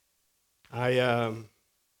I'm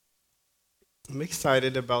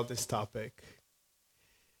excited about this topic.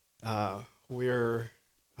 We're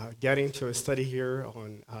getting to a study here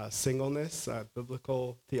on singleness,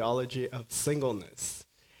 biblical theology of singleness.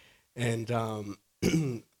 And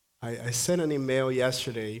I sent an email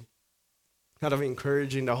yesterday kind of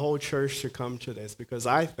encouraging the whole church to come to this because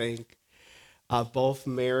I think both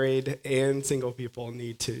married and single people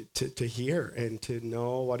need to hear and to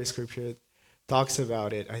know what the scripture talks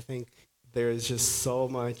about it. I think there is just so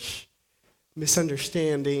much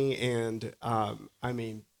misunderstanding and I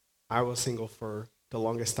was single for the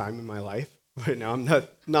longest time in my life. Right now I'm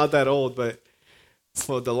not that old, but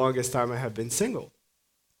for the longest time I have been single.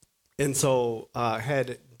 And so I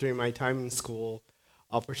had during my time in school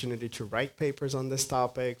opportunity to write papers on this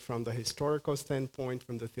topic from the historical standpoint,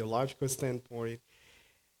 from the theological standpoint,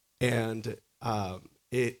 and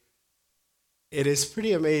it it is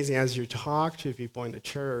pretty amazing as you talk to people in the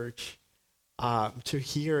church to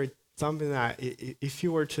hear something that if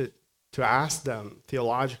you were to ask them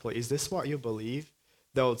theologically, is this what you believe?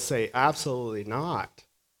 They would say, absolutely not.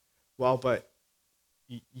 Well, but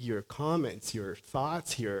your comments, your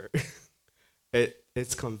thoughts here,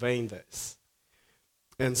 it's conveying this.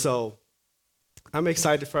 And so I'm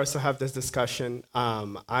excited for us to have this discussion.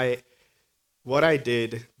 What I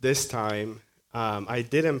did this time, I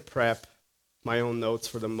didn't prep my own notes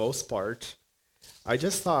for the most part. I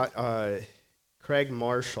just thought Craig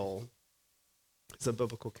Marshall is a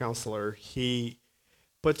biblical counselor. He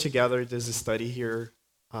put together this study here,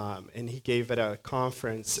 and he gave it a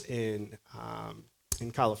conference in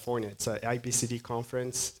California. It's a IBCD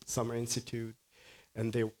conference, Summer Institute,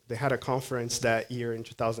 and they had a conference that year in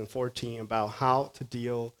 2014 about how to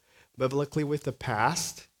deal biblically with the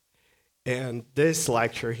past. And this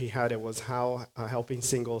lecture he had, it was how helping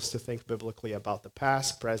singles to think biblically about the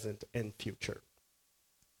past, present, and future.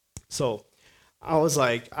 So I was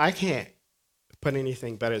like, I can't put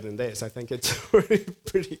anything better than this. I think it's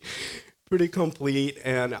pretty complete.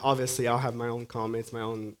 And obviously, I'll have my own comments, my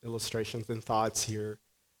own illustrations and thoughts here.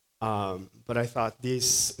 But I thought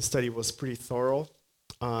this study was pretty thorough.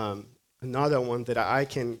 Another one that I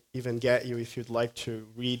can even get you if you'd like to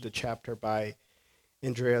read the chapter by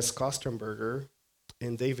Andreas Kostenberger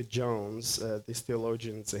and David Jones, these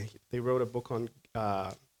theologians. They wrote a book on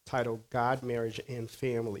titled God, Marriage, and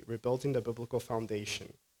Family, Rebuilding the Biblical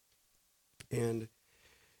Foundation. And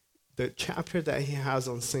the chapter that he has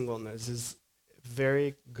on singleness is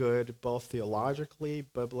very good, both theologically,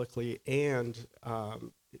 biblically, and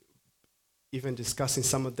even discussing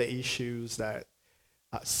some of the issues that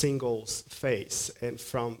singles face, and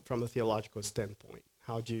from a theological standpoint.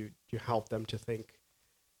 How do you help them to think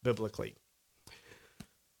biblically?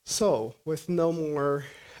 So, with no more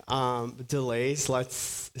delays,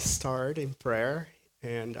 let's start in prayer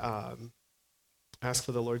and ask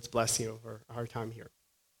for the Lord's blessing over our time here.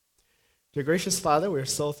 Dear gracious Father, we're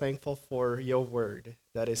so thankful for your word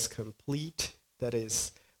that is complete, that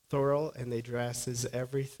is thorough, and addresses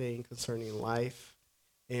everything concerning life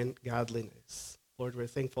and godliness. Lord, we're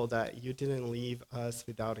thankful that you didn't leave us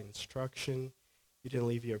without instruction. You didn't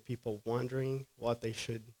leave your people wondering what they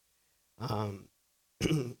should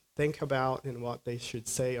think about and what they should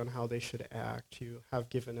say on how they should act. You have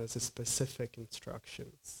given us specific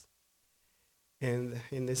instructions. And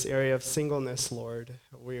in this area of singleness, Lord,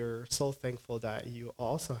 we're so thankful that you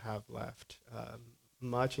also have left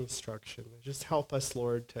much instruction. Just help us,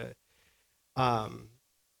 Lord, to have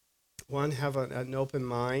an open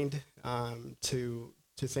mind to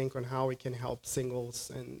think on how we can help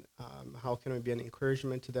singles and how can we be an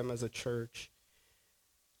encouragement to them as a church,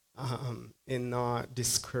 and not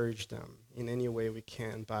discourage them in any way we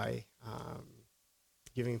can by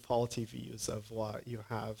giving faulty views of what you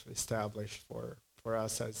have established for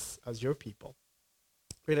us as your people.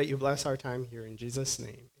 Pray that you bless our time here in Jesus'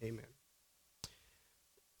 name. Amen.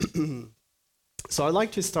 So I'd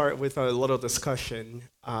like to start with a little discussion,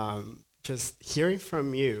 just hearing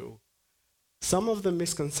from you some of the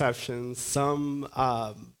misconceptions, some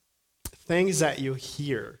things that you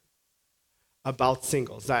hear about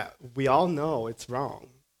singles that we all know it's wrong,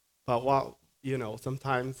 but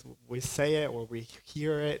sometimes we say it or we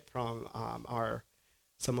hear it from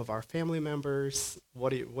some of our family members.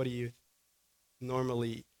 What do you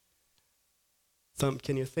normally?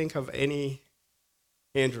 Can you think of any,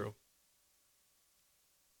 Andrew?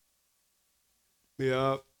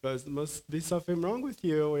 Yeah, there must be something wrong with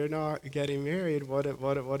you. We're not getting married. What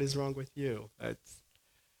is wrong with you? That's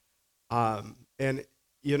and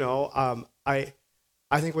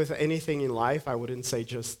I think with anything in life, I wouldn't say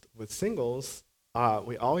just with singles.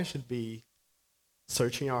 We always should be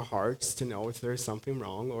searching our hearts to know if there's something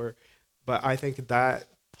wrong, or But I think that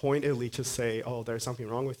pointedly to say, oh, there's something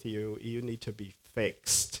wrong with you, you need to be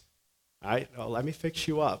fixed. Right? Oh, let me fix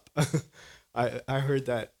you up. I heard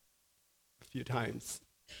that a few times.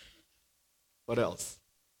 What else?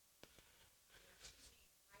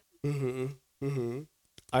 hmm hmm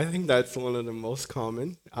I think that's one of the most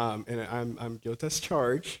common, and I'm guilty as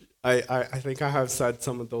charged. I think I have said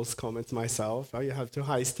some of those comments myself. Oh, you have too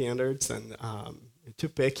high standards and you're too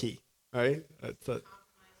picky, right?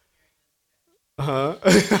 Uh-huh.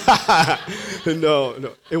 No,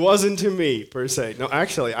 no, it wasn't to me per se. No,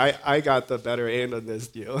 actually, I got the better end on this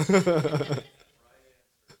deal.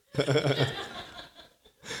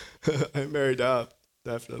 I married up,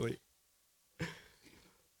 definitely.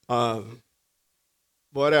 Um,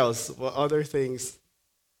 what else? What other things?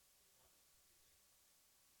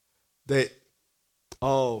 They,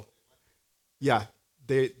 oh, yeah,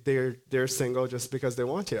 they're single just because they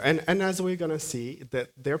want to, and as we're gonna see, that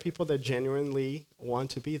there are people that genuinely want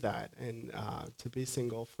to be that and to be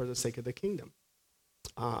single for the sake of the kingdom,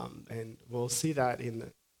 and we'll see that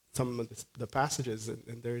in some of the passages,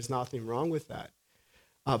 and there is nothing wrong with that.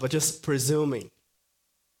 But just presuming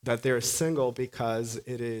that they're single because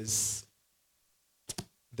it is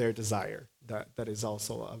their desire, that is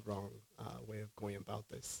also a wrong way of going about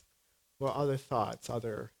this. What other thoughts,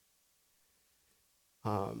 other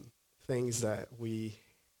um, things that we,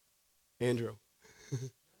 Andrew?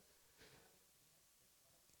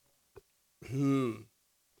 Hmm.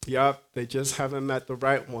 Yep, they just haven't met the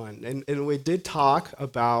right one, and we did talk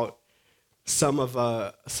about some of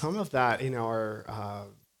that in our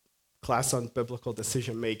class on biblical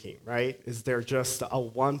decision making. Right? Is there just a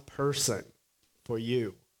one person for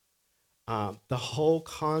you? The whole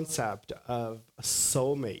concept of a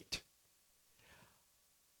soulmate,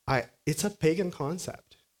 it's a pagan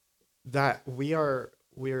concept that we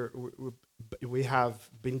have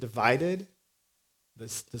been divided.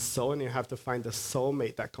 The soul, and you have to find the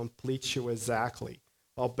soulmate that completes you exactly.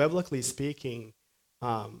 Well, biblically speaking,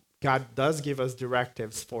 God does give us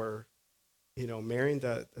directives for marrying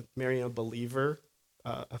a believer,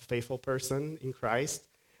 a faithful person in Christ.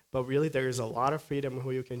 But really, there is a lot of freedom who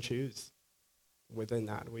you can choose within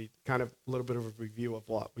that. We kind of a little bit of a review of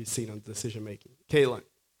what we've seen on decision making. Caitlin.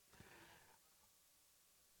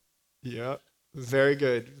 Yeah, very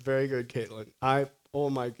good, Caitlin. Oh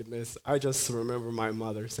my goodness, I just remember my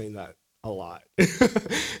mother saying that a lot,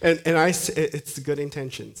 it's good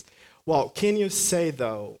intentions. Well, can you say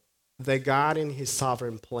though that God in His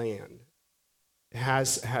sovereign plan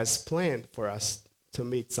has planned for us to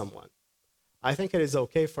meet someone? I think it is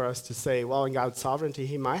okay for us to say, well, in God's sovereignty,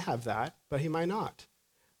 He might have that, but He might not.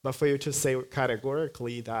 But for you to say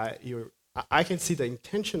categorically that I can see the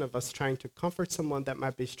intention of us trying to comfort someone that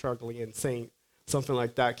might be struggling and saying something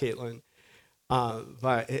like that, Caitlin.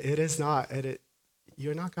 But it is not.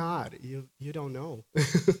 You're not God. You don't know.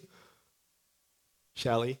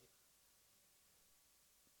 Shelley.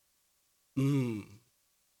 Mm.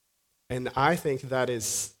 And I think that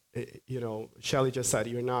is, Shelley just said,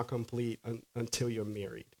 you're not complete until you're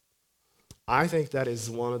married. I think that is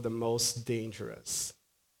one of the most dangerous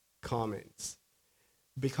comments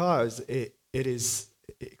because it is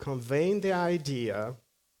conveying the idea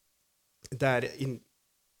that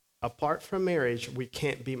apart from marriage, we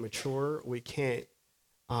can't be mature, we can't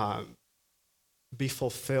um, be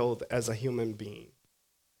fulfilled as a human being.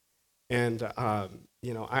 And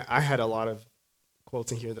I had a lot of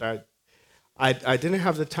quotes in here that I didn't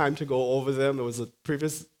have the time to go over them. It was a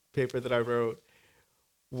previous paper that I wrote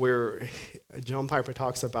where John Piper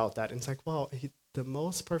talks about that. And it's like, well, the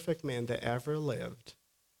most perfect man that ever lived,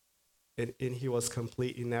 and he was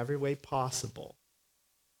complete in every way possible.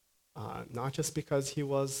 Not just because he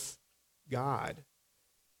was God,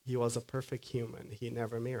 he was a perfect human. He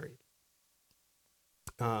never married.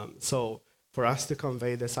 So for us to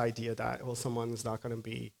convey this idea that, well, someone is not going to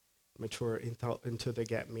be mature until they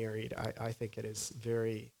get married, I think it is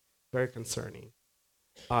very, very concerning.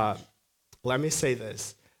 Uh, Let me say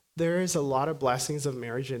this. There is a lot of blessings of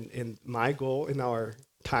marriage, and my goal in our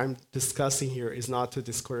time discussing here is not to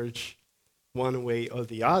discourage one way or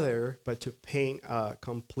the other, but to paint a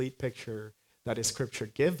complete picture that is Scripture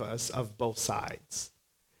give us of both sides,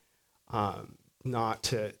 not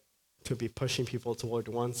to be pushing people toward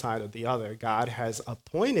one side or the other. God has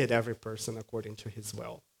appointed every person according to His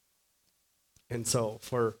will, and so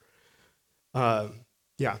um,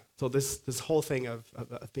 so this whole thing of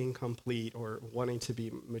being complete or wanting to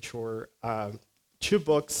be mature. Two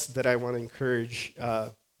books that I want to encourage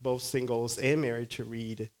both singles and married to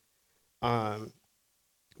read um,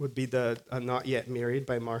 would be the Not Yet Married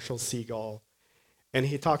by Marshall Segal. And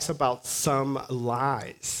he talks about some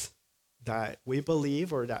lies that we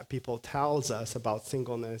believe or that people tells us about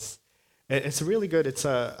singleness. It's really good. It's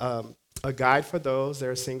a guide for those that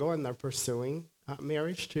are single and they're pursuing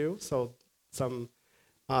marriage too. So some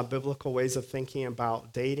biblical ways of thinking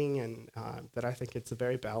about dating, and that I think it's a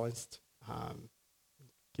very balanced,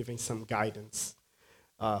 giving some guidance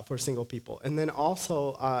for single people. And then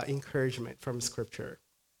also encouragement from Scripture.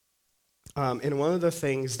 And one of the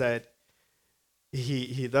things that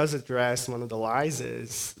he does address, one of the lies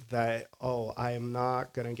is that, oh, I am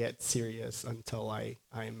not going to get serious until I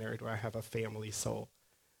am married or I have a family. So,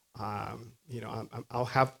 I'll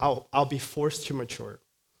be forced to mature.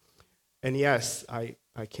 And yes, I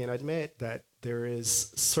can admit that there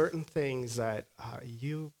is certain things that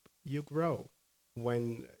you grow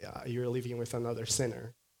when you're living with another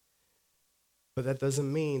sinner. But that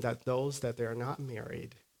doesn't mean that those that they are not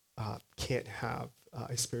married can't have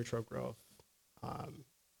a spiritual growth.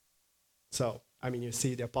 You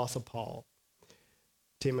see the Apostle Paul,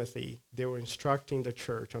 Timothy, they were instructing the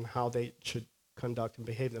church on how they should conduct and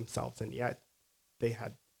behave themselves, and yet they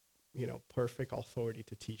had, perfect authority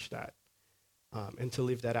to teach that and to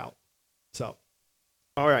leave that out. So,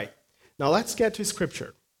 all right. Now let's get to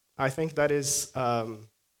Scripture. I think that is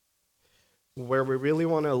where we really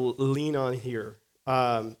want to lean on here.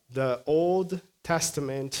 The Old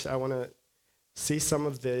Testament, I want to see some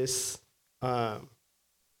of this.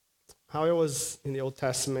 How it was in the Old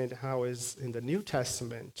Testament, how it is in the New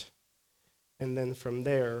Testament. And then from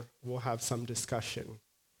there, we'll have some discussion.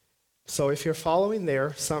 So if you're following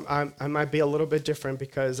there, I might be a little bit different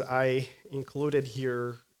because I included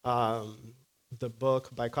here the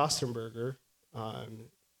book by Kostenberger.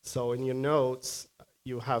 So in your notes,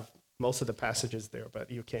 you have most of the passages there,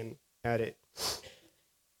 but you can add it.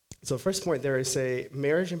 So first point there is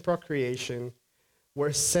marriage and procreation were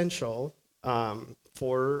essential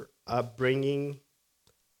for bringing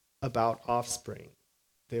about offspring.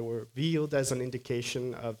 They were viewed as an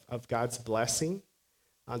indication of God's blessing.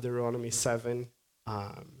 Deuteronomy 7.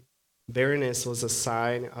 Barrenness was a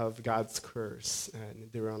sign of God's curse, and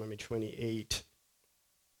Deuteronomy 28.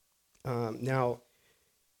 Now,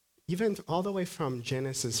 even all the way from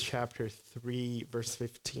Genesis chapter 3, verse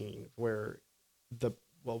 15, where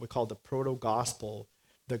what we call the proto-gospel,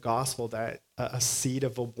 the gospel that a seed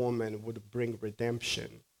of a woman would bring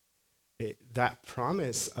redemption, that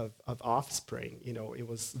promise of offspring, it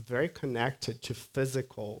was very connected to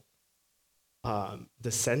physical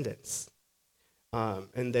descendants.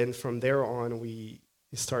 And then from there on, we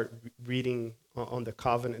start reading on the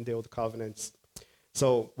covenant, the old covenants.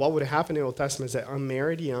 So what would happen in the Old Testament is that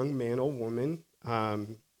unmarried young man or woman,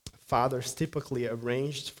 fathers typically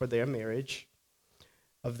arranged for their marriage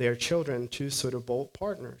of their children to suitable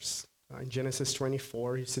partners. In Genesis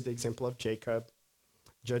 24, you see the example of Jacob,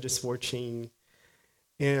 Judges 14,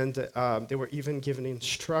 and they were even given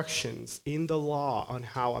instructions in the law on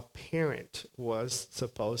how a parent was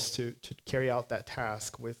supposed to carry out that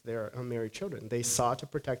task with their unmarried children. They sought to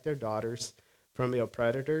protect their daughters from male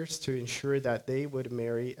predators to ensure that they would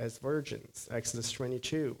marry as virgins, Exodus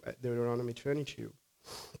 22, Deuteronomy 22,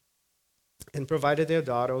 and provided their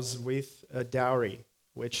daughters with a dowry,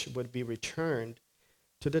 which would be returned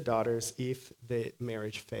to the daughters if the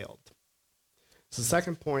marriage failed. So the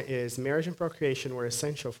second point is marriage and procreation were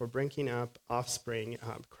essential for bringing up offspring,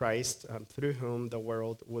 Christ, through whom the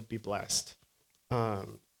world would be blessed.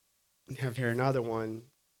 We have here another one.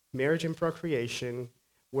 Marriage and procreation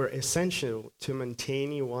were essential to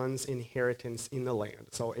maintaining one's inheritance in the land.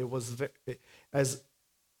 So it was, as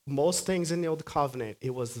most things in the Old Covenant,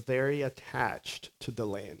 it was very attached to the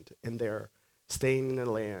land and their staying in the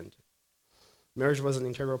land. Marriage was an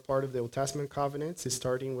integral part of the Old Testament covenants,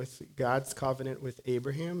 starting with God's covenant with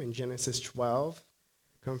Abraham in Genesis 12,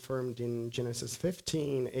 confirmed in Genesis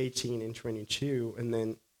 15, 18, and 22, and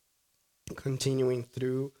then continuing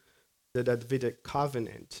through the Davidic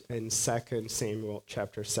covenant in 2 Samuel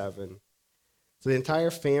chapter 7. So the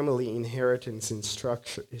entire family inheritance and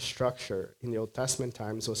structure in the Old Testament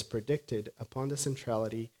times was predicted upon the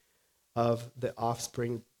centrality of the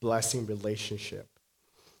offspring blessing relationship.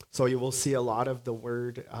 So you will see a lot of the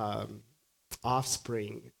word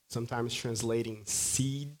offspring, sometimes translating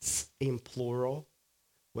seeds in plural.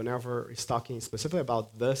 Whenever it's talking specifically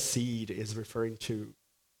about the seed, is referring to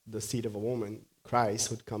the seed of a woman, Christ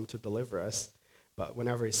would come to deliver us. But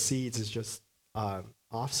whenever it's seeds, it's just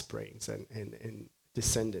offsprings and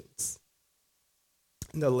descendants.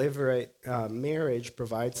 The Levirate marriage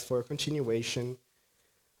provides for a continuation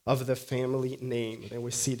of the family name, and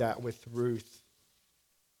we see that with Ruth.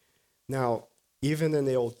 Now, even in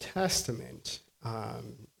the Old Testament,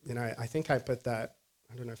 and I think I put that,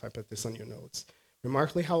 I don't know if I put this on your notes,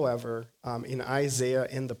 Remarkably, however, in Isaiah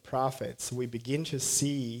and the prophets, we begin to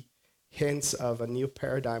see hints of a new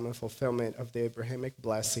paradigm of fulfillment of the Abrahamic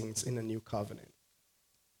blessings in the new covenant.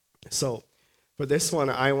 So for this one,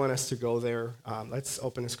 I want us to go there. Let's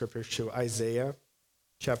open the scripture to Isaiah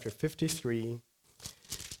chapter 53.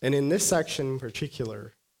 And in this section in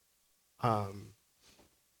particular,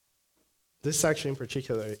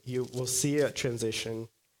 you will see a transition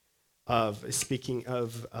of speaking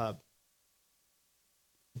of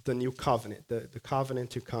the new covenant, the covenant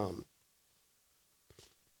to come,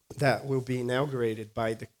 that will be inaugurated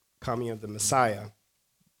by the coming of the Messiah.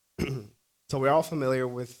 So we're all familiar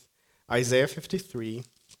with Isaiah 53,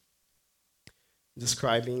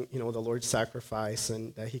 describing, the Lord's sacrifice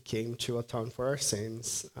and that he came to atone for our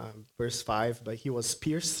sins. Verse 5, but he was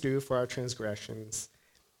pierced through for our transgressions.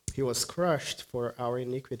 He was crushed for our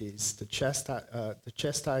iniquities. The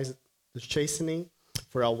chastening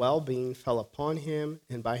for our well-being fell upon him,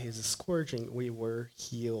 and by his scourging we were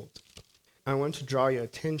healed. I want to draw your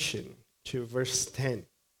attention to verse 10.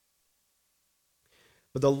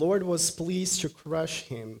 But the Lord was pleased to crush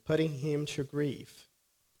him, putting him to grief,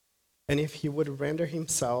 and if he would render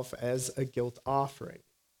himself as a guilt offering.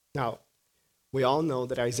 Now, we all know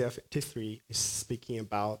that Isaiah 53 is speaking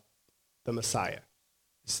about the Messiah,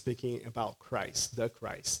 speaking about Christ, the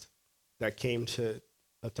Christ that came to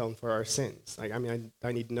atone for our sins.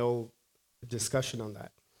 I need no discussion on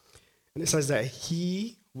that. And it says that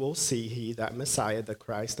he will see, that Messiah, the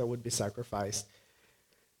Christ that would be sacrificed,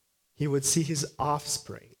 he would see his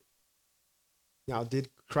offspring. Now, did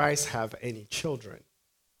Christ have any children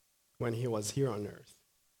when he was here on earth?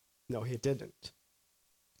 No, he didn't.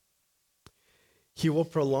 He will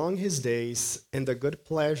prolong his days, and the good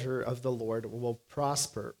pleasure of the Lord will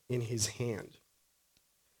prosper in his hand.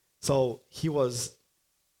 So he was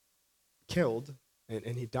killed,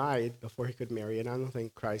 and he died before he could marry, and I don't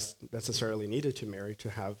think Christ necessarily needed to marry to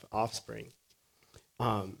have offspring,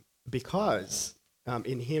 because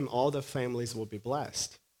in him all the families will be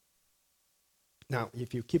blessed. Now,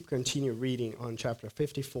 if you continue reading on chapter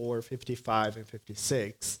 54, 55, and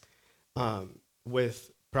 56,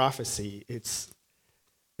 with prophecy, it's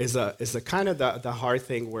a kind of the hard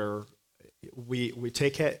thing where we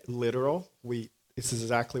take it literal. This is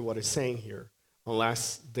exactly what it's saying here,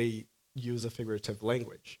 unless they use a figurative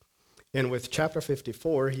language. And with chapter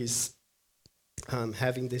 54, he's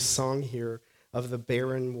having this song here of the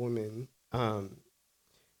barren woman.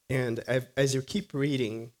 And as you keep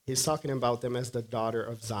reading, he's talking about them as the daughter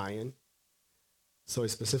of Zion. So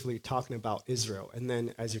he's specifically talking about Israel. And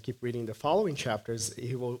then as you keep reading the following chapters,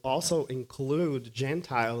 he will also include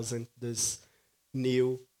Gentiles in this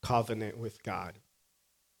new covenant with God.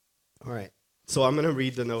 All right. So I'm going to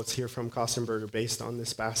read the notes here from Kostenberger based on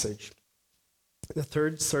this passage. The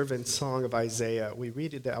third servant song of Isaiah, we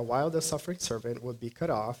read it that while the suffering servant would be cut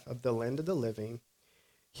off of the land of the living,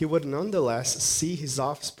 he would nonetheless see his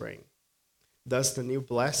offspring. Thus the new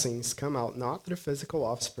blessings come out not through physical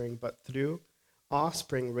offspring, but through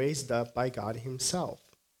offspring raised up by God himself.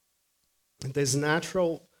 This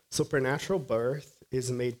supernatural birth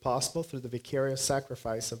is made possible through the vicarious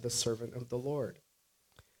sacrifice of the servant of the Lord.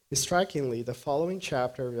 Strikingly, the following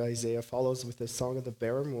chapter of Isaiah follows with the song of the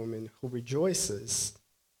barren woman who rejoices.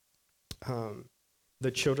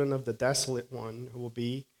 The children of the desolate one will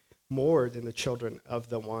be more than the children of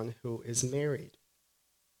the one who is married.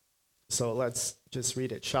 So let's just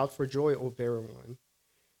read it. Shout for joy, O barren one.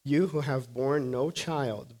 You who have borne no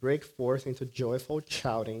child, break forth into joyful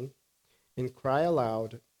shouting and cry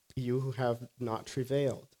aloud, you who have not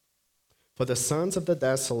travailed. For the sons of the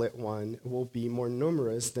desolate one will be more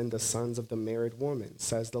numerous than the sons of the married woman,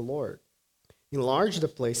 says the Lord. Enlarge the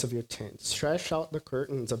place of your tent, stretch out the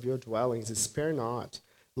curtains of your dwellings, spare not,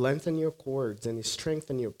 lengthen your cords, and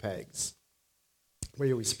strengthen your pegs. Where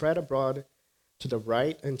you will spread abroad to the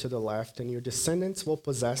right and to the left, and your descendants will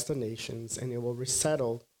possess the nations, and it will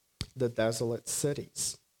resettle the desolate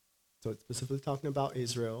cities. So it's specifically talking about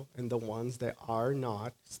Israel and the ones that are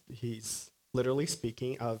not. He's literally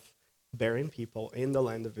speaking of barren people in the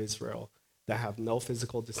land of Israel that have no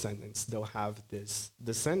physical descendants. They'll have these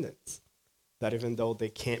descendants that even though they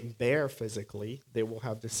can't bear physically, they will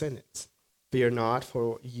have descendants. Fear not,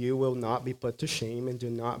 for you will not be put to shame, and do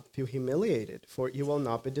not feel humiliated, for you will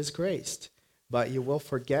not be disgraced. But you will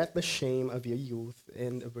forget the shame of your youth,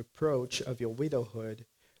 and the reproach of your widowhood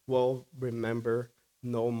will remember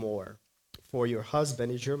no more. For your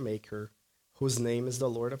husband is your maker, whose name is the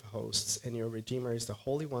Lord of hosts, and your Redeemer is the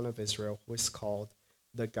Holy One of Israel, who is called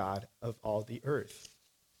the God of all the earth.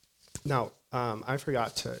 Now, I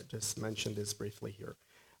forgot to just mention this briefly here.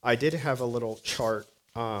 I did have a little chart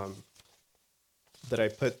that I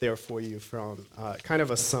put there for you from kind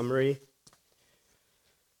of a summary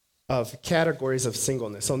of categories of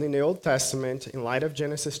singleness. So in the Old Testament, in light of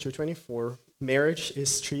Genesis 2:24, marriage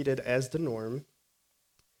is treated as the norm,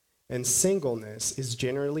 and singleness is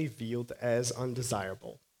generally viewed as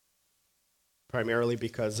undesirable, primarily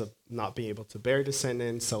because of not being able to bear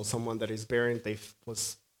descendants. So someone that is barren,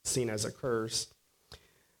 was seen as a curse.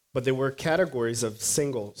 But there were categories of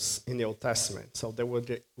singles in the Old Testament. So there were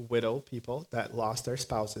the widow people that lost their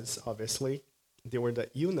spouses, obviously. There were the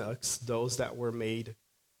eunuchs, those that were made,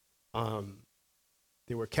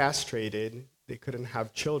 they were castrated, they couldn't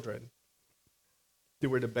have children. There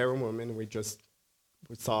were the barren women. We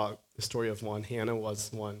saw the story of one. Hannah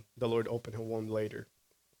was one. The Lord opened her womb later.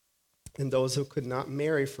 And those who could not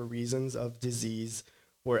marry for reasons of disease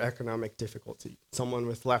or economic difficulty. Someone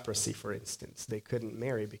with leprosy, for instance, they couldn't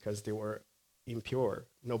marry because they were impure.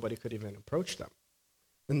 Nobody could even approach them.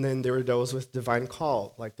 And then there were those with divine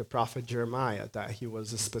call, like the prophet Jeremiah, that he was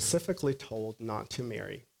specifically told not to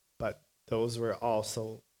marry. But those were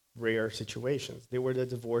also rare situations. They were the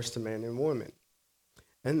divorced men and women.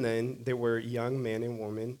 And then there were young men and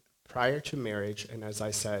women prior to marriage, and as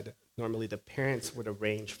I said, normally the parents would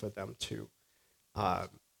arrange for them to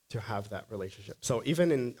have that relationship. So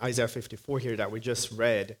even in Isaiah 54 here that we just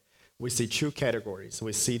read, we see two categories.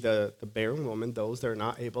 We see the barren woman, those that are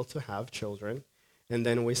not able to have children, and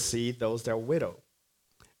then we see those that are widow.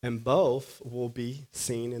 And both will be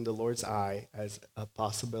seen in the Lord's eye as a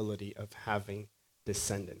possibility of having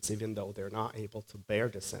descendants, even though they're not able to bear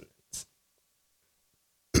descendants.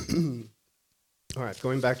 All right,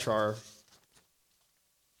 going back to our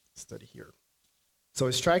study here. So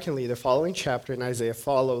strikingly, the following chapter in Isaiah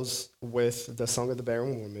follows with the song of the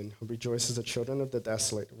barren woman who rejoices the children of the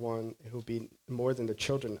desolate one who be more than the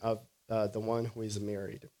children of the one who is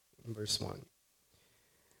married. In verse 1.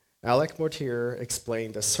 Alec Mortier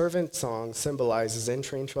explained the servant song symbolizes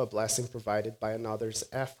entering into a blessing provided by another's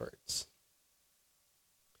efforts.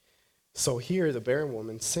 So here the barren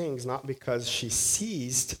woman sings not because she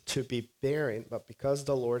ceased to be barren, but because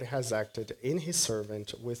the Lord has acted in his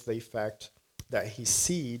servant with the effect that his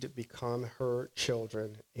seed become her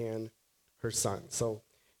children and her son. So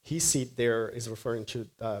his seed there is referring to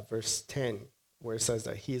verse 10, where it says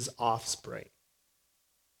that his offspring.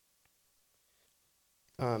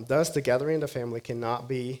 Thus, the gathering of the family cannot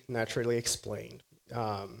be naturally explained.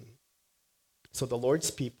 So the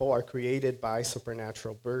Lord's people are created by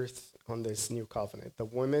supernatural birth on this new covenant. The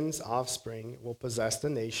woman's offspring will possess the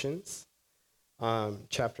nations.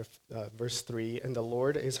 Verse 3, and the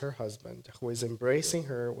Lord is her husband, who is embracing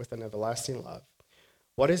her with an everlasting love.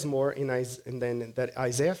 What is more, and then that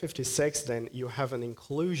Isaiah 56, then you have an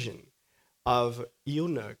inclusion of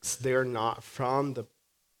eunuchs. They're not from the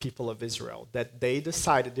people of Israel, that they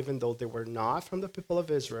decided, even though they were not from the people of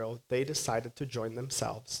Israel, they decided to join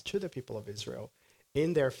themselves to the people of Israel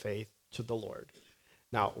in their faith to the Lord.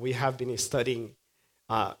 Now, we have been studying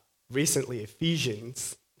recently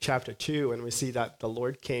Ephesians chapter 2, and we see that the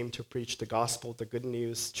Lord came to preach the gospel, the good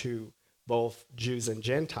news, to both Jews and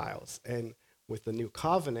Gentiles. And with the new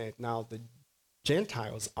covenant, now the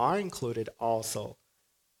Gentiles are included also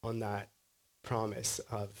on that promise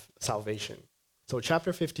of salvation. So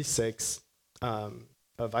chapter 56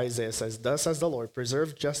 of Isaiah says, thus says the Lord,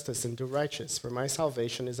 preserve justice and do righteous, for my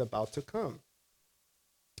salvation is about to come.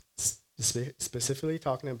 Specifically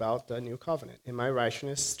talking about the new covenant, and my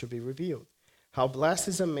righteousness to be revealed. How blessed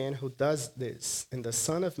is a man who does this, and the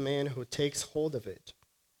son of man who takes hold of it,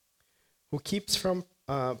 who keeps from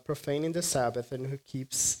profaning the Sabbath, and who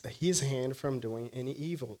keeps his hand from doing any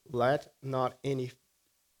evil. Let not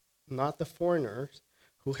the foreigner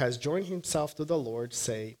who has joined himself to the Lord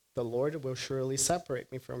say, the Lord will surely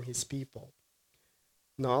separate me from his people.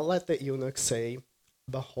 Not let the eunuch say,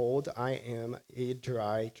 behold, I am a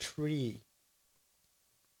dry tree.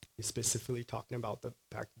 He's specifically talking about the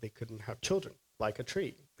fact that they couldn't have children, like a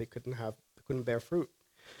tree. They couldn't bear fruit.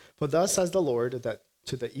 For thus says the Lord, that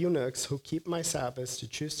to the eunuchs who keep my Sabbaths, to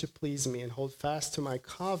choose to please me and hold fast to my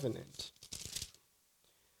covenant,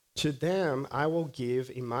 to them I will give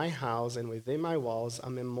in my house and within my walls a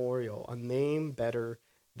memorial, a name better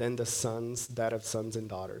than that of sons and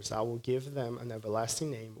daughters. I will give them an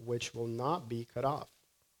everlasting name which will not be cut off.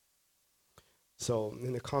 So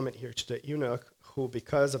in the comment here, to the eunuch who,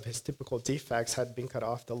 because of his typical defects, had been cut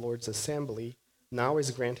off the Lord's assembly, now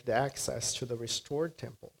is granted access to the restored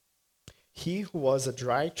temple. He who was a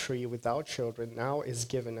dry tree without children now is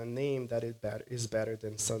given a name that is better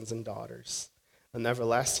than sons and daughters, an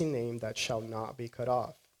everlasting name that shall not be cut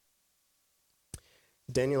off.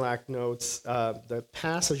 Danielak notes, the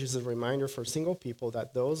passage is a reminder for single people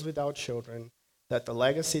that those without children, that the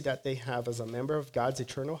legacy that they have as a member of God's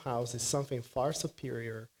eternal house is something far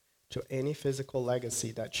superior to any physical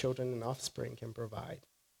legacy that children and offspring can provide.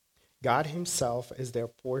 God himself is their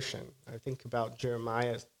portion. I think about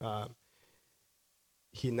Jeremiah.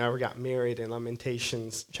 He never got married. In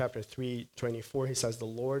Lamentations chapter 3:24, he says, "The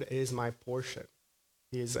Lord is my portion.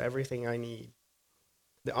 He is everything I need."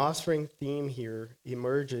 The offspring theme here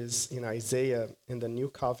emerges in Isaiah in the new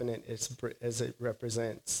covenant as it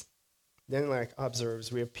represents. Then, like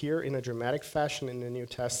observes, reappear in a dramatic fashion in the New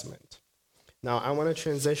Testament. Now, I want to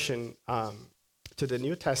transition to the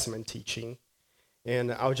New Testament teaching,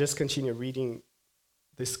 and I'll just continue reading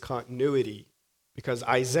this continuity, because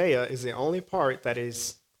Isaiah is the only part that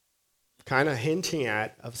is kind of hinting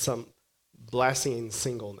at of some blessing in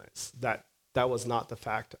singleness. That was not the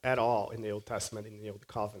fact at all in the Old Testament, in the Old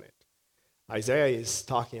Covenant. Isaiah is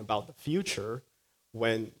talking about the future.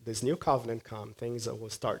 When this new covenant comes, things will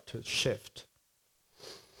start to shift.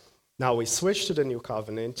 Now we switch to the new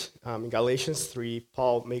covenant. In Galatians 3,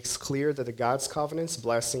 Paul makes clear that the God's covenant's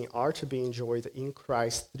blessing are to be enjoyed in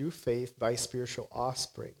Christ through faith by spiritual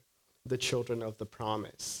offspring, the children of the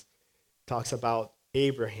promise. Talks about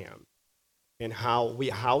Abraham and how we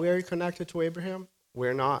are connected to Abraham.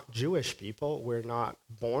 We're not Jewish people. We're not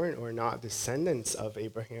born or not descendants of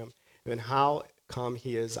Abraham. And how come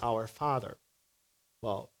he is our father?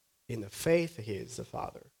 Well, in the faith, he is the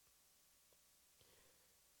father.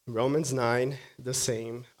 Romans 9, the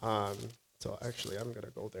same. So actually, I'm going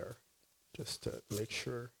to go there just to make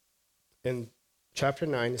sure. In chapter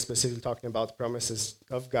 9, specifically talking about the promises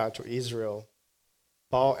of God to Israel,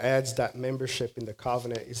 Paul adds that membership in the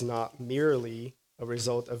covenant is not merely a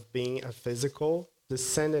result of being a physical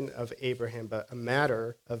descendant of Abraham, but a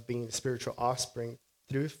matter of being the spiritual offspring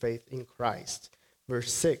through faith in Christ.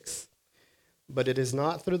 Verse 6, but it is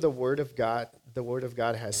not through the word of God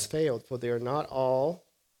has failed, for they are not all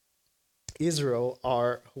Israel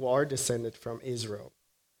who are descended from Israel,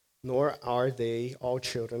 nor are they all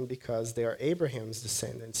children because they are Abraham's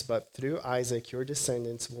descendants, but through Isaac your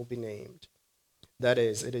descendants will be named. That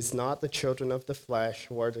is, it is not the children of the flesh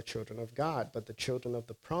who are the children of God, but the children of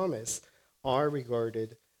the promise are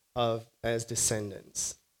regarded as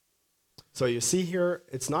descendants. So you see here,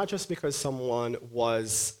 it's not just because someone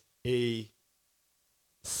was a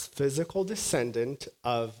physical descendant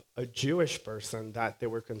of a Jewish person that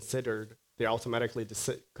they automatically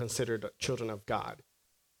considered children of God.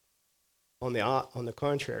 On the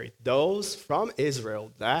contrary, those from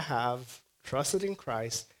Israel that have trusted in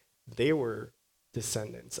Christ, they were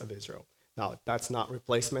descendants of Israel. Now, that's not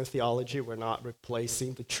replacement theology. We're not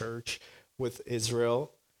replacing the church with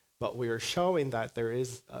Israel, but we are showing that there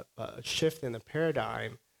is a shift in the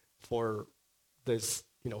paradigm for this,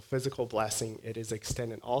 physical blessing. It is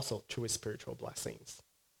extended also to his spiritual blessings.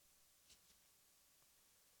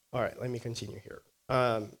 All right, let me continue here.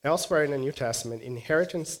 Elsewhere in the New Testament,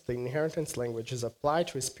 the inheritance language is applied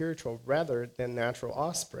to a spiritual rather than natural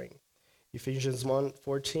offspring. Ephesians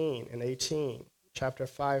 1:14 and 18, chapter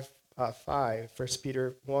 5, 1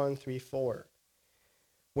 Peter 1:3-4.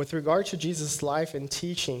 With regard to Jesus' life and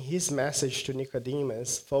teaching, his message to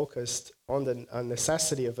Nicodemus focused on the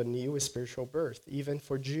necessity of a new spiritual birth, even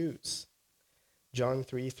for Jews. John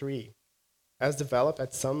 3:3. As developed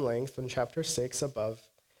at some length in chapter 6 above,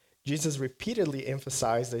 Jesus repeatedly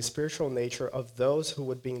emphasized the spiritual nature of those who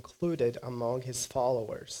would be included among his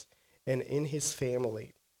followers and in his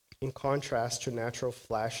family, in contrast to natural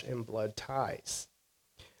flesh and blood ties.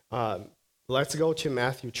 Let's go to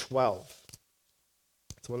Matthew 12.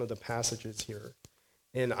 It's one of the passages here.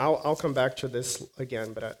 And I'll come back to this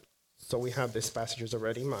again, but so we have these passages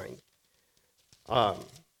already in mind.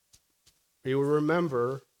 You will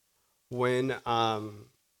remember when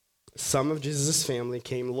some of Jesus' family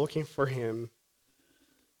came looking for him.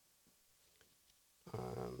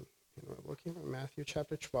 We're looking at Matthew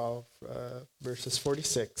chapter 12, verses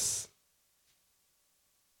 46.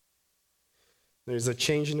 There's a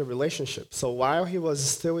change in the relationship. So while he was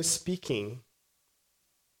still speaking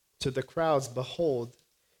to the crowds, behold,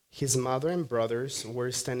 his mother and brothers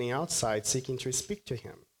were standing outside seeking to speak to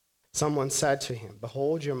him. Someone said to him,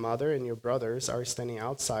 behold, your mother and your brothers are standing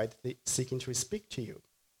outside seeking to speak to you.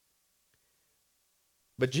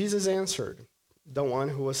 But Jesus answered the one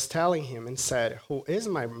who was telling him and said, who is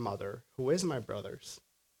my mother? Who is my brothers?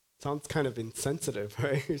 Sounds kind of insensitive,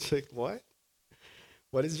 right? It's like, what?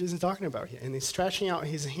 What is Jesus talking about here? And he's stretching out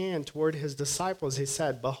his hand toward his disciples. He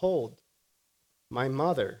said, behold, my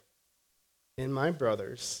mother and my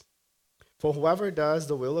brothers. For whoever does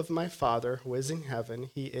the will of my Father who is in heaven,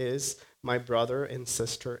 he is my brother and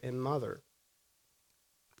sister and mother.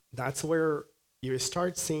 That's where you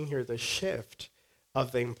start seeing here the shift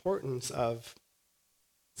of the importance of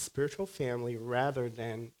spiritual family rather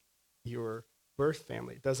than your birth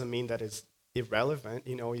family. It doesn't mean that it's irrelevant.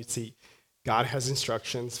 You see, God has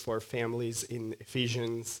instructions for families in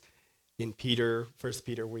Ephesians, in Peter, First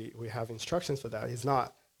Peter, we have instructions for that. He's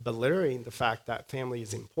not belittling the fact that family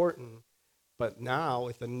is important, but now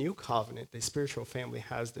with the new covenant, the spiritual family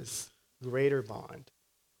has this greater bond.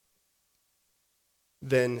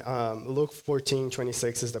 Then Luke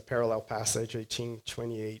 14:26 is the parallel passage,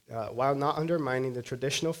 18:28. While not undermining the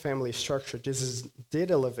traditional family structure, Jesus did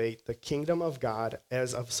elevate the kingdom of God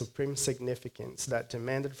as of supreme significance that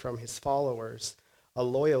demanded from his followers a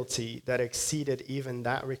loyalty that exceeded even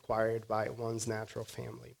that required by one's natural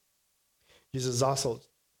family. Jesus also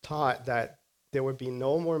taught that there would be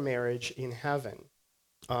no more marriage in heaven.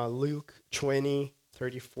 Luke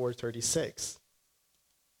 20:34-36.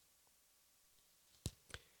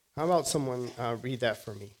 How about someone read that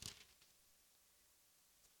for me?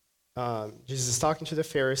 Jesus is talking to the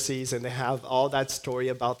Pharisees, and they have all that story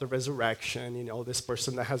about the resurrection. This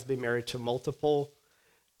person that has been married to multiple,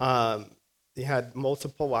 he had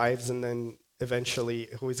multiple wives, and then eventually,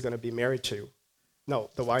 who he's going to be married to? No,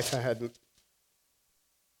 the wife that had.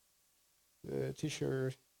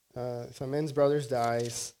 Teacher, if a man's brother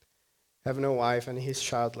dies, have no wife, and he's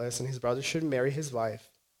childless, and his brother should marry his wife.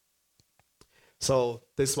 So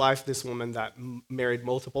this woman that married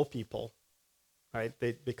multiple people, right,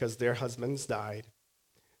 because their husbands died,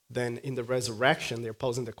 then in the resurrection, they're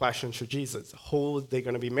posing the question to Jesus, who are they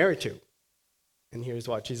going to be married to? And here's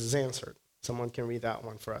what Jesus answered. Someone can read that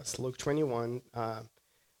one for us. Luke 21,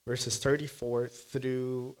 verses 34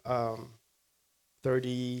 through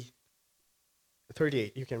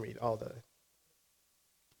 38. You can read all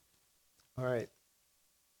right.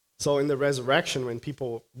 So in the resurrection, when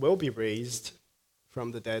people will be raised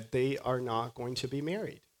from the dead, they are not going to be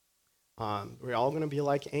married. We're all going to be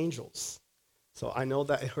like angels. So I know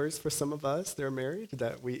that it hurts for some of us that are married,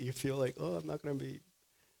 that you feel like, oh, I'm not going to be.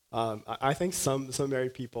 I think some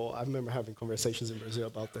married people, I remember having conversations in Brazil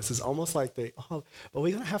about this. It's almost like but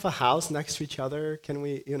we're going to have a house next to each other. Can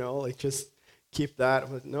we, just keep that?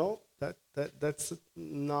 But no, that's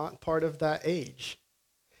not part of that age.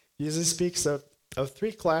 Jesus speaks of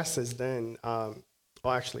three classes then.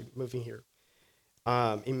 Actually, moving here.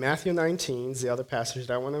 In Matthew 19, the other passage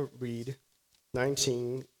that I want to read,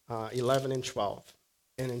 19, 11, and 12.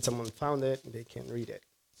 And then someone found it, they can read it.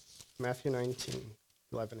 Matthew 19,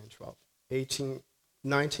 11, and 12. 18,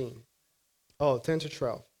 19. 10 to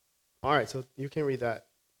 12. All right, so you can read that,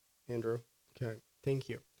 Andrew. Okay, thank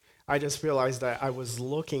you. I just realized that I was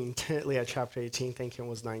looking intently at chapter 18, thinking it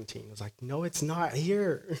was 19. I was like, no, it's not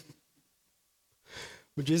here.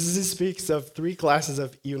 But Jesus speaks of three classes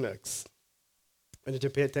of eunuchs. I need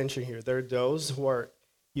to pay attention here. There are those who are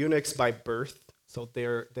eunuchs by birth, so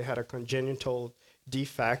they had a congenital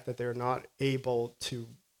defect that they're not able to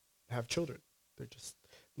have children. They're just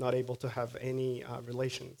not able to have any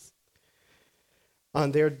relations.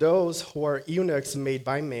 And there are those who are eunuchs made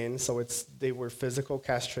by men, so they were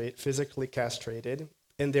physically castrated.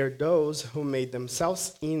 And there are those who made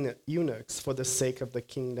themselves eunuchs for the sake of the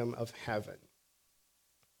kingdom of heaven.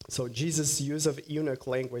 So Jesus' use of eunuch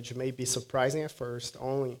language may be surprising at first,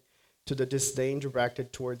 only to the disdain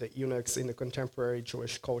directed toward the eunuchs in the contemporary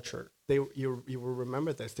Jewish culture. You will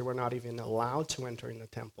remember this. They were not even allowed to enter in the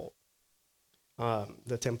temple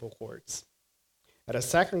courts. At a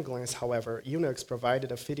second glance, however, eunuchs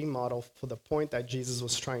provided a fitting model for the point that Jesus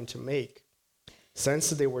was trying to make. Since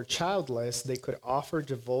they were childless, they could offer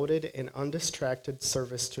devoted and undistracted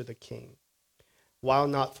service to the king. While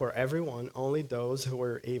not for everyone, only those who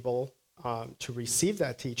were able to receive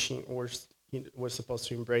that teaching were supposed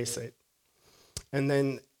to embrace it. And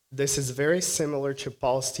then this is very similar to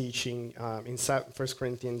Paul's teaching in 1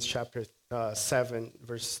 Corinthians chapter 7,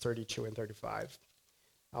 verses 32 and 35.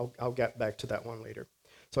 I'll get back to that one later.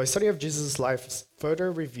 So a study of Jesus' life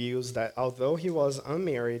further reveals that although he was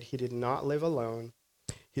unmarried, he did not live alone.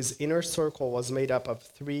 His inner circle was made up of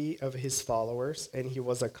 3 of his followers, and he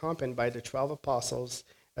was accompanied by the 12 apostles,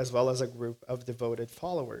 as well as a group of devoted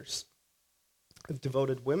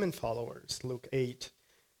women followers, Luke 8,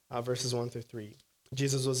 verses 1 through 3.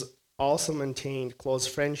 Jesus was also maintained close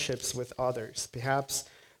friendships with others, perhaps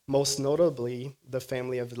most notably the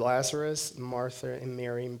family of Lazarus, Martha, and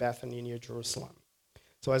Mary in Bethany near Jerusalem.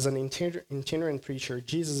 So as an itinerant preacher,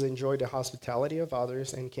 Jesus enjoyed the hospitality of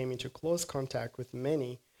others and came into close contact with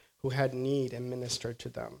many who had need and ministered to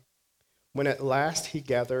them. When at last he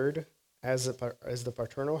gathered as the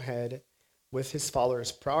paternal head with his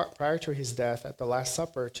followers prior to his death at the Last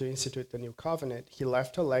Supper to institute the new covenant, he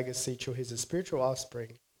left a legacy to his spiritual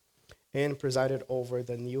offspring and presided over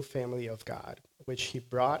the new family of God, which he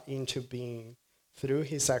brought into being through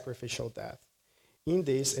his sacrificial death. In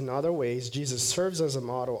this and other ways, Jesus serves as a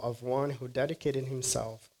model of one who dedicated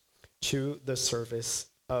himself to the service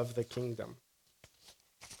of the kingdom.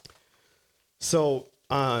 So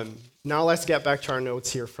now let's get back to our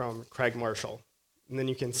notes here from Craig Marshall, and then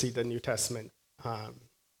you can see the New Testament.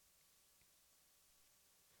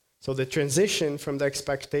 So the transition from the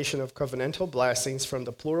expectation of covenantal blessings from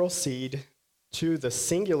the plural seed to the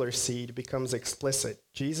singular seed becomes explicit.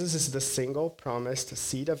 Jesus is the single promised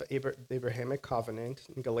seed of the Abrahamic covenant.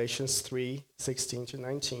 In Galatians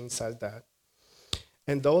 3:16-19 says that.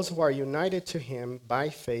 And those who are united to him by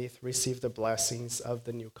faith receive the blessings of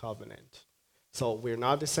the new covenant. So we're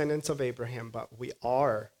not descendants of Abraham, but we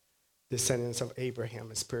are descendants of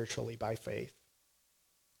Abraham spiritually by faith.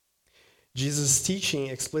 Jesus' teaching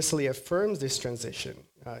explicitly affirms this transition,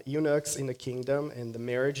 eunuchs in the kingdom and the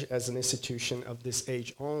marriage as an institution of this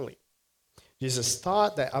age only. Jesus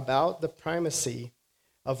taught that about the primacy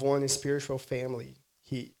of one spiritual family.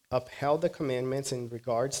 He upheld the commandments in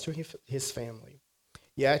regards to his family.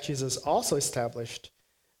 Yet Jesus also established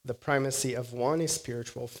the primacy of one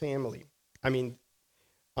spiritual family. I mean,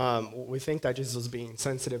 we think that Jesus was being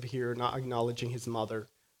sensitive here, not acknowledging his mother.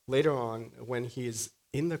 Later on, when he is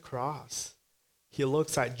in the cross, he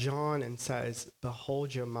looks at John and says,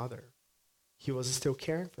 "Behold your mother." He was still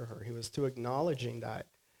caring for her. He was still acknowledging that.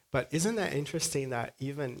 But isn't that interesting that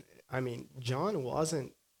John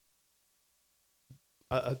wasn't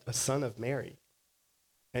a son of Mary.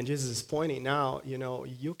 And Jesus is pointing now,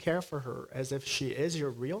 you care for her as if she is your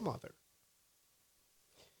real mother.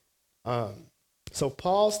 So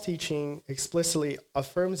Paul's teaching explicitly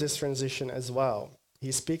affirms this transition as well.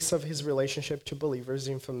 He speaks of his relationship to believers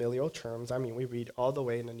in familial terms. We read all the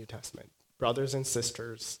way in the New Testament. Brothers and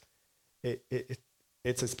sisters,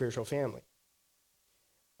 it's a spiritual family.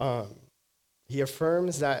 He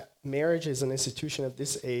affirms that marriage is an institution of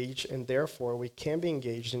this age, and therefore we can be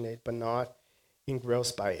engaged in it, but not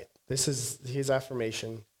engrossed by it. This is his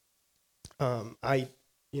affirmation. 1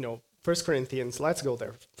 Corinthians, let's go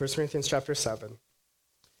there. 1 Corinthians chapter 7.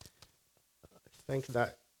 I think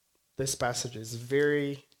that this passage is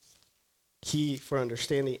very key for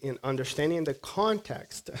understanding, and understanding the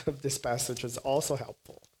context of this passage is also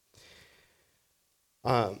helpful.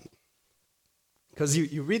 Because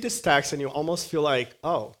you read this text and you almost feel like,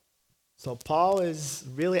 oh, so Paul is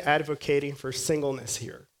really advocating for singleness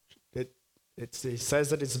here. He says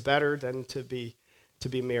that it's better than to be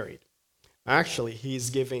married. Actually, he's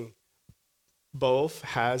giving both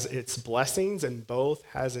has its blessings and both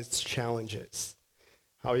has its challenges.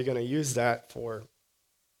 How are you going to use that for?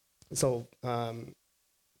 So,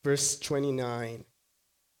 verse 29.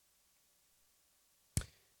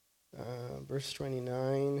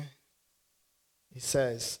 He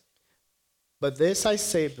says, "But this I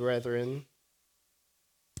say, brethren,"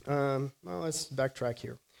 let's backtrack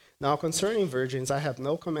here. "Now concerning virgins, I have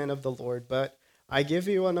no command of the Lord, but I give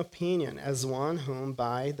you an opinion as one whom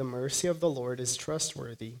by the mercy of the Lord is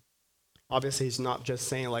trustworthy." Obviously, he's not just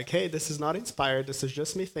saying like, hey, this is not inspired, this is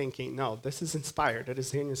just me thinking. No, this is inspired. It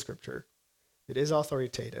is in Scripture. It is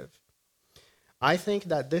authoritative. "I think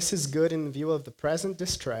that this is good in view of the present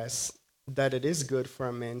distress, that it is good for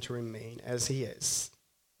a man to remain as he is."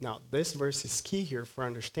 Now, this verse is key here for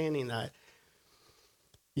understanding that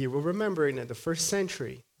you will remember in the first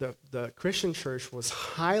century, the Christian church was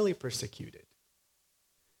highly persecuted.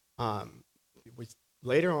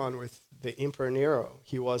 Later on with the Emperor Nero,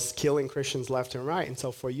 he was killing Christians left and right. And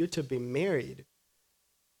so for you to be married,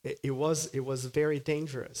 it was very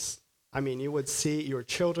dangerous. You would see your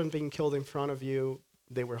children being killed in front of you.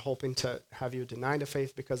 They were hoping to have you deny the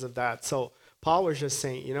faith because of that. So Paul was just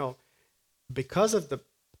saying, because of the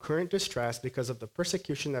current distress, because of the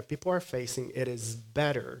persecution that people are facing, it is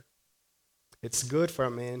better. It's good for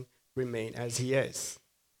a man to remain as he is.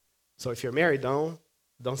 So if you're married, don't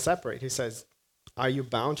separate. He says, "Are you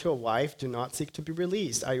bound to a wife? Do not seek to be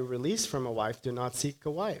released. Are you released from a wife? Do not seek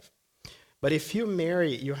a wife. But if you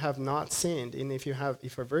marry, you have not sinned. And if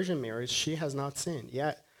a virgin marries, she has not sinned.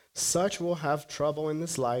 Yet such will have trouble in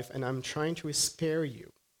this life, and I'm trying to spare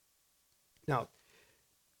you." Now,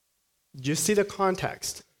 do you see the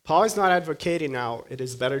context? Paul is not advocating now it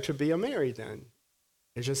is better to be married then.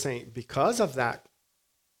 It's just saying because of that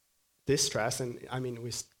distress, and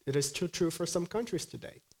it is too true for some countries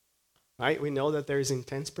today. Right? We know that there is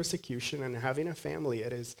intense persecution, and having a family,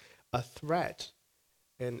 it is a threat,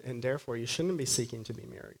 and therefore you shouldn't be seeking to be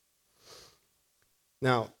married.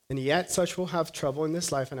 Now, and yet such will have trouble in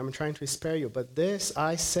this life, and I'm trying to spare you. But this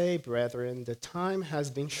I say, brethren, the time has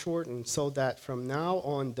been shortened, so that from now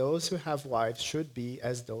on those who have wives should be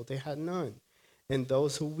as though they had none, and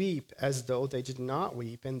those who weep as though they did not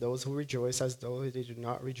weep, and those who rejoice as though they did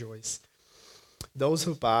not rejoice. Those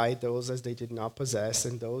who buy, those as they did not possess,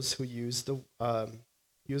 and those who use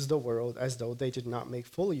the world as though they did not make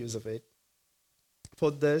full use of it. For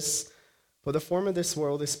the form of this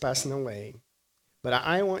world is passing away. But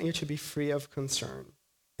I want you to be free of concern.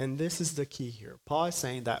 And this is the key here. Paul is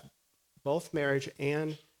saying that both marriage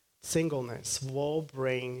and singleness will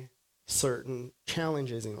bring certain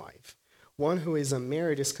challenges in life. One who is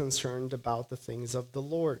unmarried is concerned about the things of the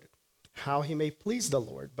Lord, how he may please the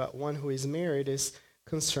Lord. But one who is married is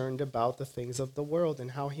concerned about the things of the world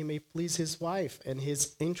and how he may please his wife, and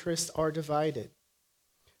his interests are divided.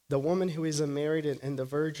 The woman who is unmarried and the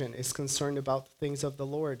virgin is concerned about the things of the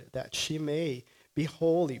Lord, that she may be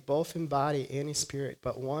holy, both in body and in spirit.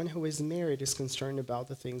 But one who is married is concerned about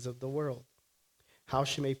the things of the world, how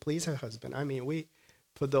she may please her husband. I mean,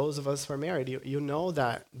 for those of us who are married, you know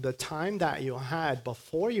that the time that you had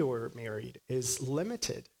before you were married is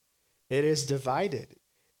limited. It is divided,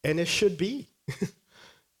 and it should be.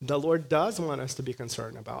 The Lord does want us to be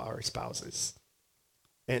concerned about our spouses.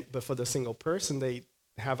 But for the single person, they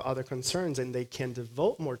have other concerns, and they can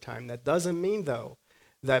devote more time. That doesn't mean, though,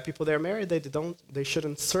 that people that are married, they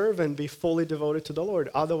shouldn't serve and be fully devoted to the Lord.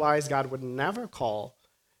 Otherwise, God would never call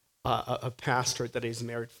a pastor that is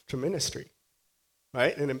married to ministry,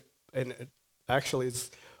 right? And actually,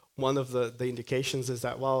 it's one of the indications is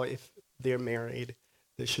that, well, if they're married,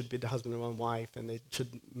 they should be the husband and one wife, and they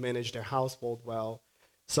should manage their household well.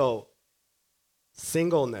 So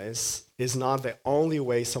singleness is not the only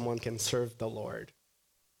way someone can serve the Lord.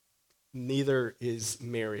 Neither is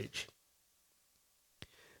marriage.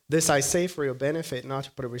 This I say for your benefit, not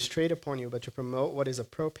to put a restraint upon you, but to promote what is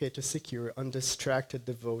appropriate to secure undistracted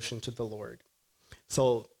devotion to the Lord.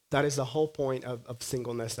 So that is the whole point of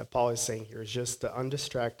singleness that Paul is saying here, is just the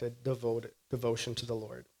undistracted devotion to the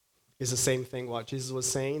Lord. It's the same thing what Jesus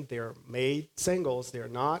was saying. They're made singles. They're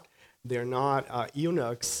not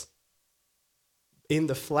eunuchs in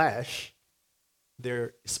the flesh.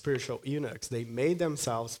 They're spiritual eunuchs. They made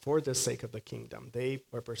themselves for the sake of the kingdom. They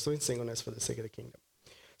were pursuing singleness for the sake of the kingdom.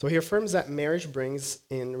 So he affirms that marriage brings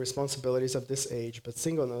in responsibilities of this age, but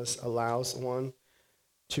singleness allows one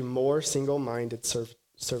to more single-minded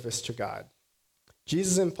service to God.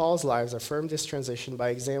 Jesus and Paul's lives affirmed this transition by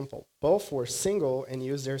example. Both were single and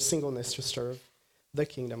used their singleness to serve the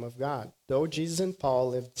kingdom of God. Though Jesus and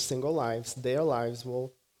Paul lived single lives, their lives were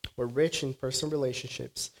rich in personal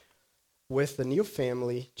relationships with the new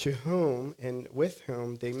family to whom and with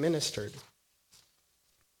whom they ministered.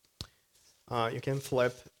 You can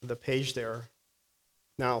flip the page there.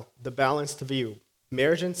 Now, the balanced view.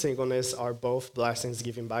 Marriage and singleness are both blessings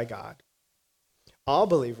given by God. All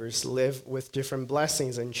believers live with different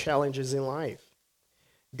blessings and challenges in life.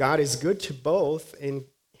 God is good to both in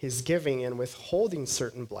his giving and withholding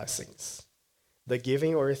certain blessings. The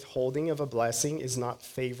giving or withholding of a blessing is not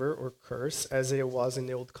favor or curse as it was in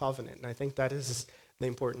the Old Covenant. And I think that is the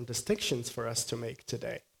important distinctions for us to make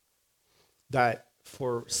today. That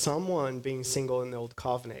for someone being single in the Old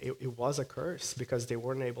Covenant, it was a curse because they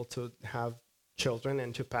weren't able to have children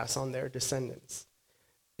and to pass on their descendants.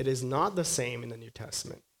 It is not the same in the New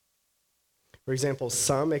Testament. For example,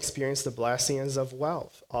 some experience the blessings of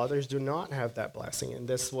wealth. Others do not have that blessing. And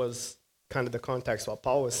this was kind of the context what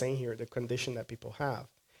Paul was saying here, the condition that people have.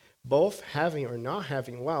 Both having or not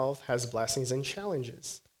having wealth has blessings and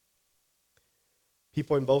challenges.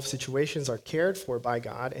 People in both situations are cared for by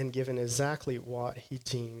God and given exactly what he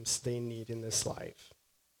deems they need in this life.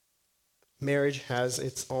 Marriage has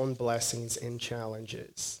its own blessings and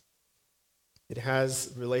challenges. It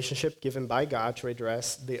has relationship given by God to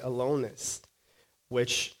address the aloneness,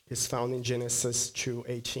 which is found in Genesis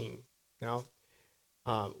 2:18. Now,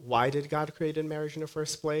 why did God create marriage in the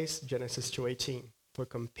first place? Genesis 2:18, for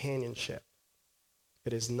companionship.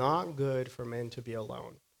 It is not good for men to be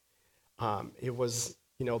alone. It was,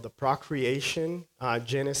 the procreation,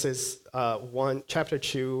 Genesis 1, chapter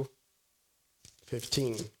 2,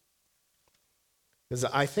 15. Because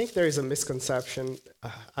I think there is a misconception,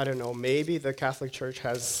 I don't know, maybe the Catholic Church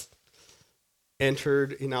has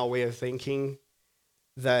entered in our way of thinking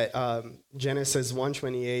that Genesis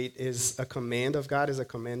 1:28 is a command of God, is a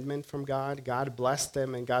commandment from God. God blessed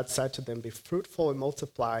them, and God said to them, be fruitful and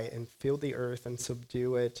multiply and fill the earth and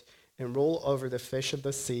subdue it and rule over the fish of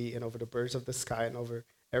the sea and over the birds of the sky and over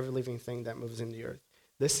every living thing that moves in the earth.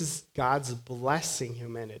 This is God's blessing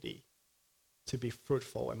humanity to be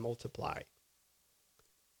fruitful and multiply.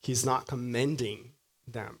 He's not commending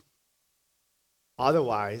them.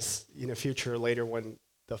 Otherwise, in the future, later when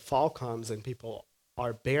the fall comes and people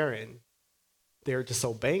are barren, they're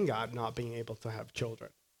disobeying God, not being able to have children.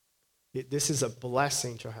 This is a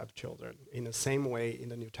blessing to have children in the same way in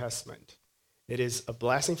the New Testament. It is a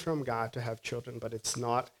blessing from God to have children, but it's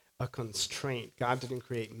not a constraint. God didn't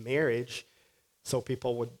create marriage so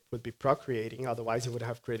people would be procreating. Otherwise, he would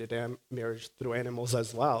have created marriage through animals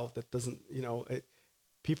as well. That doesn't,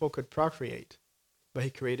 people could procreate. But he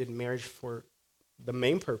created marriage for the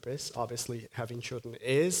main purpose. Obviously, having children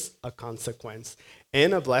is a consequence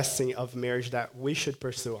and a blessing of marriage that we should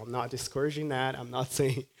pursue. I'm not discouraging that. I'm not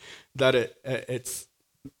saying that it's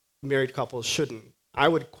married couples shouldn't. I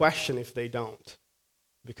would question if they don't,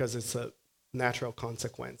 because it's a natural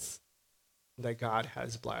consequence that God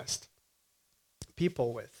has blessed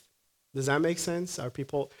people with. Does that make sense?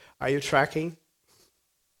 Are you tracking?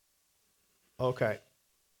 Okay.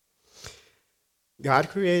 God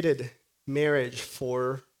created marriage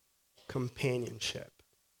for companionship.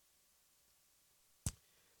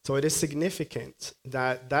 So it is significant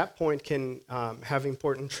that point can have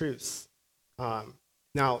important truths.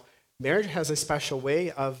 Now, marriage has a special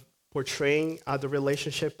way of portraying the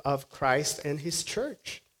relationship of Christ and his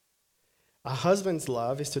church. A husband's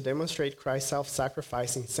love is to demonstrate Christ's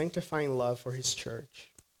self-sacrificing, sanctifying love for his church,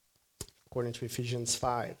 according to Ephesians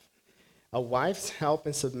 5. A wife's help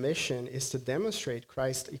and submission is to demonstrate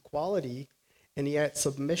Christ's equality and yet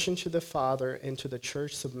submission to the Father, and to the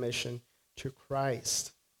church submission to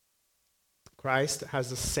Christ. Christ has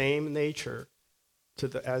the same nature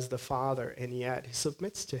as the Father, and yet he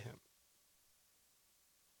submits to him.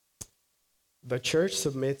 The church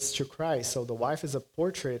submits to Christ, so the wife is a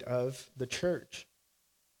portrait of the church.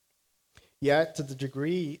 Yet, to the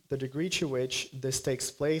degree to which this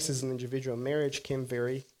takes place as an individual marriage can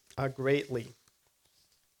vary greatly.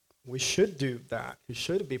 We should do that. We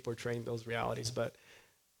should be portraying those realities, but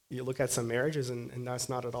you look at some marriages, and that's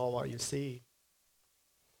not at all what you see.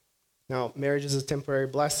 Now, marriage is a temporary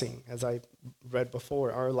blessing. As I read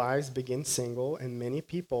before, our lives begin single, and many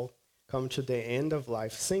people come to the end of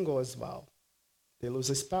life single as well. They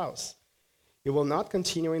lose a spouse. It will not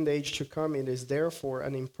continue in the age to come. It is therefore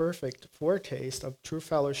an imperfect foretaste of true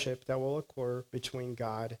fellowship that will occur between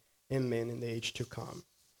God and men in the age to come.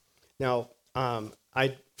 Now,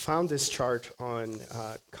 I found this chart on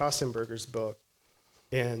Kostenberger's book,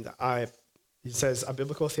 and it says, A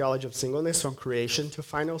Biblical Theology of Singleness from Creation to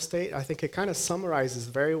Final State. I think it kind of summarizes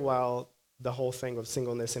very well the whole thing of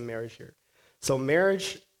singleness and marriage here. So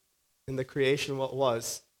marriage in the creation, what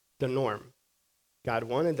was the norm? God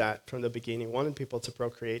wanted that from the beginning, wanted people to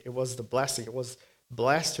procreate. It was the blessing. It was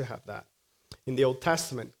blessed to have that. In the Old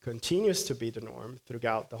Testament, continues to be the norm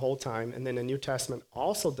throughout the whole time, and then the New Testament,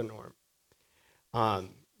 also the norm.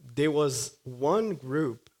 There was one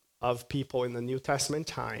group of people in the New Testament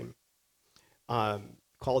time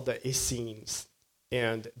called the Essenes,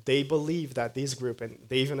 and they believed that this group, and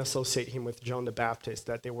they even associate him with John the Baptist,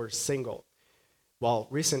 that they were single. While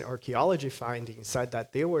recent archaeology findings said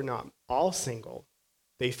that they were not all single.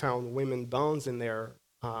 They found women bones in their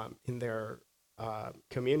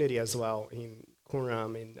community as well, in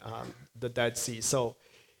Qumran, in the Dead Sea. So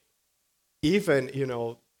even,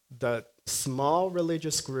 the small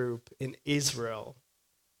religious group in Israel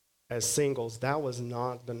as singles, that was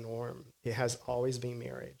not the norm. It has always been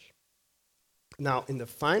marriage. Now, in the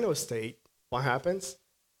final state, what happens?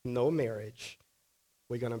 No marriage.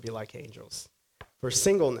 We're going to be like angels. For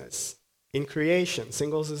singleness, in creation,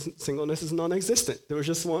 singleness is non-existent. There was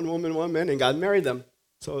just one woman, one man, and God married them.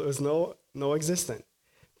 So it was no existent.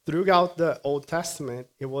 Throughout the Old Testament,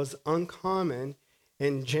 it was uncommon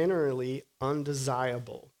and generally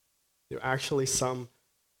undesirable. There are actually some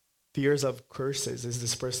fears of curses. Is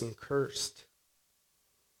this person cursed?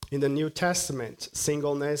 In the New Testament,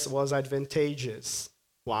 singleness was advantageous.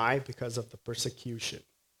 Why? Because of the persecution.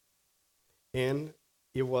 And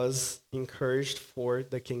it was encouraged for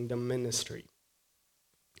the kingdom ministry.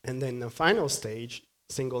 And then the final stage,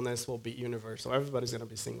 singleness will be universal. Everybody's going to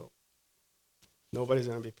be single. Nobody's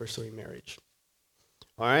going to be pursuing marriage.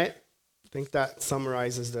 All right? I think that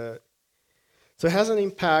summarizes So it has an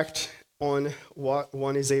impact on what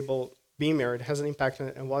one is able, being married has an impact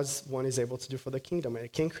on what one is able to do for the kingdom. And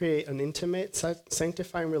it can create an intimate,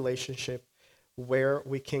 sanctifying relationship where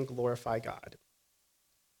we can glorify God.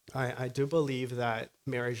 I do believe that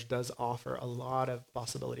marriage does offer a lot of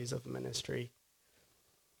possibilities of ministry.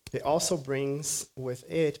 It also brings with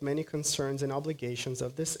it many concerns and obligations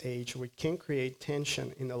of this age, which can create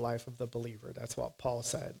tension in the life of the believer. That's what Paul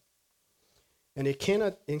said. And it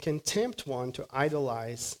can tempt one to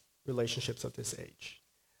idolize relationships of this age.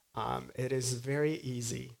 it is very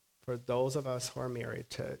easy for those of us who are married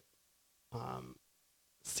to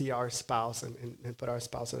see our spouse and put our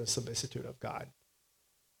spouse in a solicitude of God.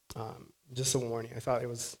 Just a warning. I thought it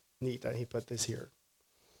was neat that he put this here.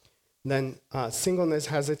 Then singleness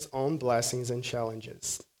has its own blessings and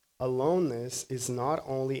challenges. Aloneness is not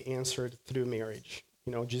only answered through marriage.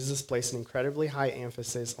 Jesus placed an incredibly high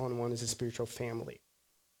emphasis on one's spiritual family.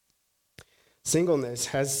 Singleness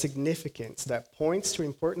has significance that points to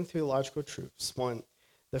important theological truths. One,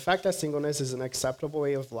 the fact that singleness is an acceptable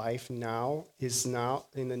way of life now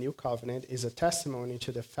in the new covenant is a testimony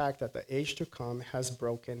to the fact that the age to come has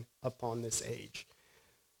broken upon this age.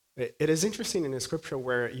 It is interesting in the scripture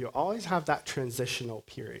where you always have that transitional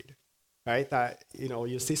period, right? That,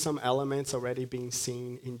 you see some elements already being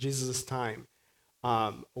seen in Jesus' time.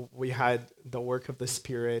 We had the work of the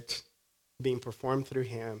Spirit being performed through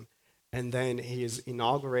him, and then he is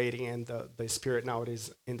inaugurating, and the Spirit now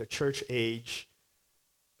is in the church age,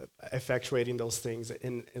 effectuating those things.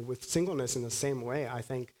 And with singleness in the same way, I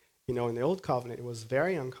think, in the Old Covenant, it was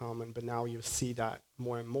very uncommon, but now you see that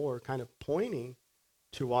more and more kind of pointing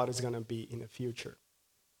to what is going to be in the future.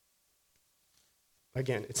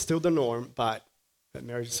 Again, it's still the norm, but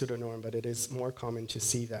marriage is still the norm, but it is more common to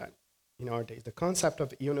see that in our days. The concept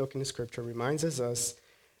of eunuch in Scripture reminds us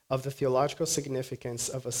of the theological significance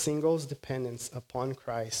of a single's dependence upon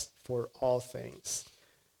Christ for all things.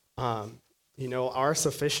 Our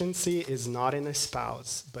sufficiency is not in a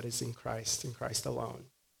spouse, but is in Christ alone.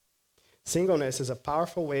 Singleness is a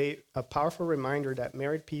powerful reminder that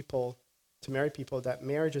married people that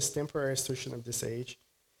marriage is temporary institution of this age.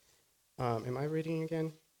 Am I reading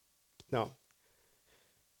again? No.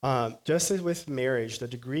 Just as with marriage, the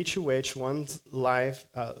degree to which one lives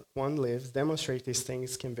demonstrates these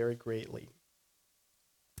things can vary greatly.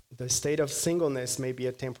 The state of singleness may be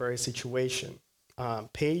a temporary situation.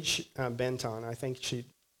 Paige Benton, I think this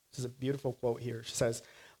is a beautiful quote here. She says,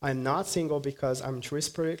 "I'm not single because I'm too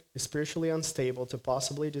spiritually unstable to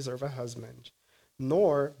possibly deserve a husband,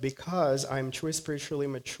 nor because I'm too spiritually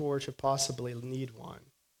mature to possibly need one."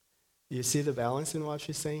 You see the balance in what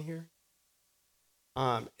she's saying here?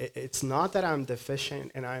 It's not that I'm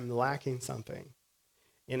deficient and I'm lacking something.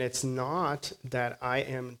 And it's not that I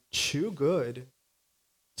am too good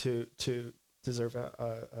to deserve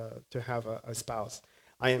to have a spouse.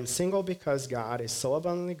 I am single because God is so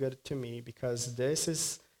abundantly good to me, because this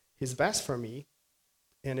is his best for me,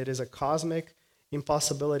 and it is a cosmic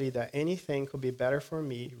impossibility that anything could be better for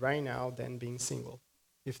me right now than being single.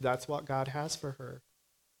 If that's what God has for her,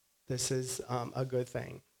 this is a good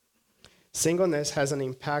thing. Singleness has an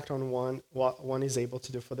impact on what one is able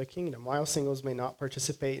to do for the kingdom. While singles may not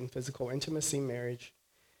participate in physical intimacy in marriage,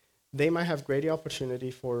 they might have greater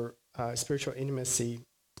opportunity for spiritual intimacy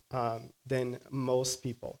than most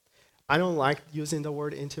people. I don't like using the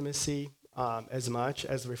word intimacy as much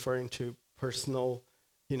as referring to personal,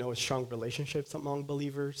 strong relationships among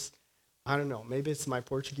believers. I don't know. Maybe it's my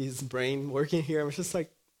Portuguese brain working here. I'm just like,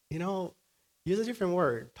 use a different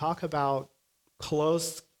word. Talk about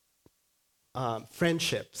close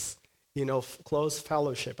friendships, close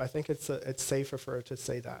fellowship. I think it's safer for her to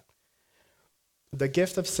say that. The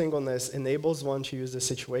gift of singleness enables one to use the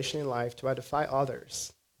situation in life to edify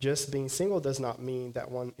others. Just being single does not mean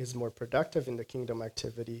that one is more productive in the kingdom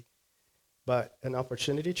activity, but an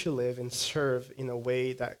opportunity to live and serve in a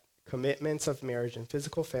way that commitments of marriage and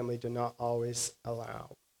physical family do not always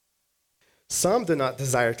allow. Some do not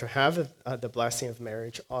desire to have the blessing of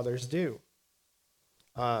marriage, others do.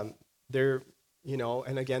 And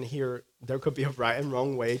again, here, there could be a right and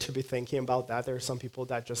wrong way to be thinking about that. There are some people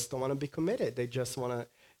that just don't want to be committed. They just want to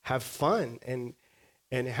have fun and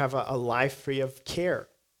have a life free of care.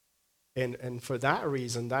 And for that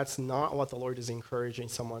reason, that's not what the Lord is encouraging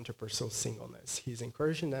someone to pursue singleness. He's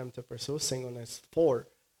encouraging them to pursue singleness for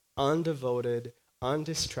undevoted,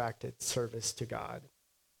 undistracted service to God.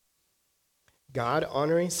 God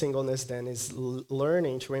honoring singleness then is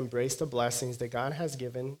learning to embrace the blessings that God has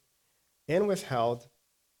given and withheld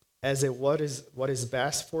as what is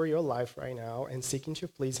best for your life right now, and seeking to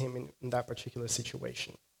please him in that particular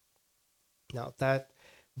situation. Now, that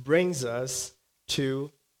brings us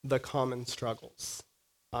to the common struggles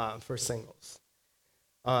for singles.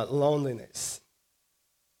 Loneliness,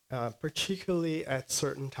 particularly at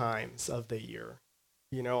certain times of the year.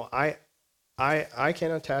 I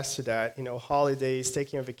can attest to that. Holidays,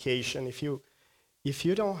 taking a vacation. If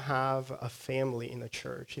you don't have a family in the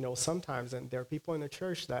church, sometimes, and there are people in the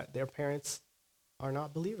church that their parents are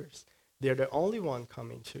not believers. They're the only one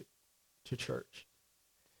coming to church.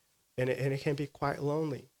 And it can be quite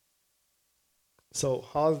lonely. So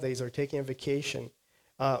holidays or taking a vacation,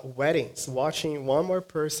 weddings, watching one more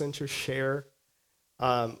person to share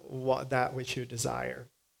that which you desire,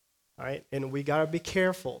 right? And we gotta be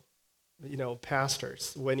careful,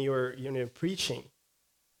 pastors, when you're preaching,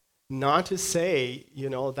 not to say,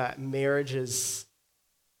 that marriage is,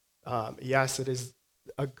 yes, it is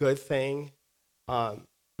a good thing,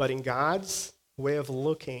 but in God's way of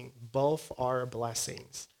looking, both are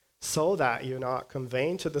blessings, so that you're not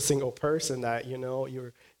conveying to the single person that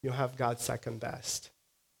you have God's second best.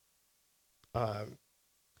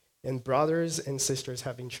 And brothers and sisters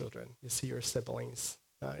having children, you see your siblings,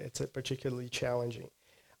 it's particularly challenging.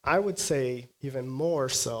 I would say even more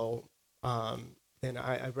so, and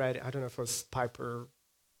I read, I don't know if it was Piper,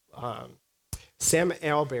 Sam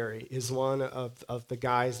Alberry is one of the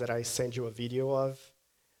guys that I sent you a video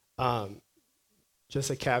of. Just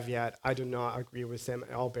a caveat, I do not agree with Sam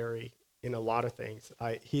Alberry in a lot of things.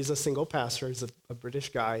 He's a single pastor, he's a British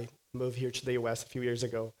guy, moved here to the US a few years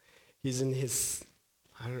ago. He's in his,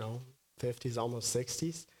 50s, almost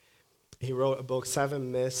 60s. He wrote a book,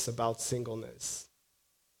 7 Myths About Singleness.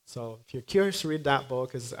 So if you're curious to read that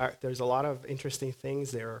book, there's a lot of interesting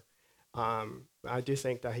things there. I do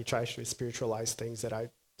think that he tries to spiritualize things that I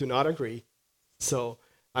do not agree. So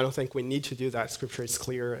I don't think we need to do that. Scripture is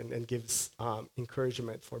clear and gives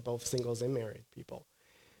encouragement for both singles and married people.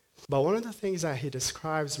 But one of the things that he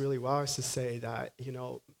describes really well is to say that,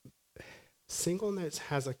 singleness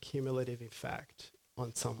has a cumulative effect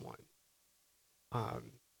on someone.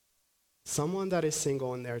 Someone that is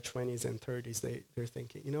single in their 20s and 30s, they're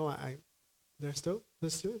thinking, there's still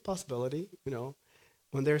a possibility,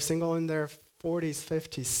 When they're single in their 40s,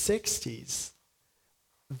 50s, 60s,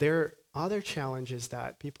 there are other challenges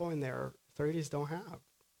that people in their 30s don't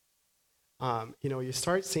have. You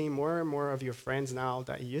start seeing more and more of your friends now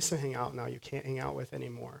that you used to hang out, now you can't hang out with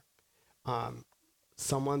anymore.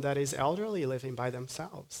 Someone that is elderly living by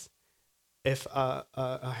themselves. If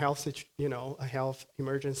a health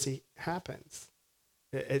emergency happens,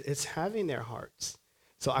 it's having their hearts.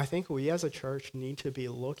 So I think we as a church need to be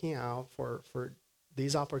looking out for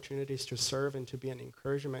these opportunities to serve and to be an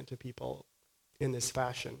encouragement to people in this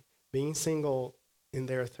fashion. Being single in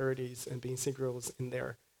their 30s and being singles in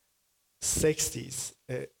their 60s,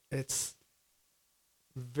 it's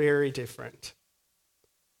very different.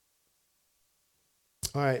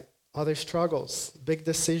 All right, other struggles, big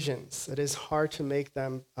decisions. It is hard to make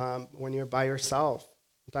them when you're by yourself.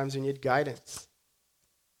 Sometimes you need guidance.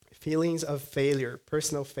 Feelings of failure,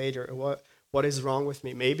 personal failure. What is wrong with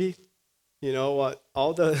me? Maybe,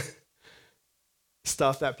 all the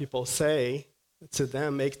stuff that people say to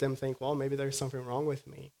them make them think, well, maybe there's something wrong with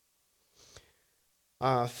me.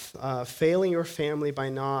 Failing your family by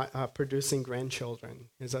not producing grandchildren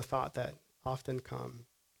is a thought that often comes.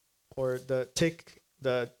 Or the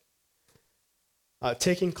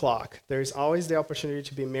ticking clock. There's always the opportunity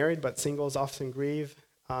to be married, but singles often grieve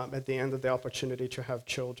at the end of the opportunity to have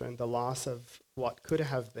children, the loss of what could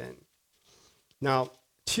have been. Now,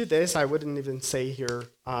 to this, I wouldn't even say here,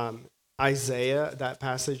 Isaiah,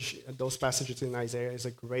 those passages in Isaiah is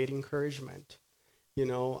a great encouragement. The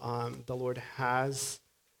Lord has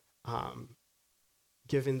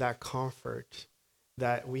given that comfort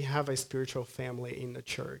that we have a spiritual family in the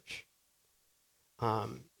church.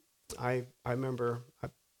 I remember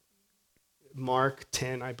Mark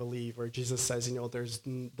 10, I believe, where Jesus says, there's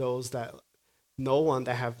no one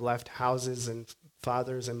that have left houses and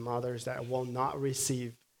fathers and mothers that will not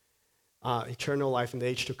receive eternal life in the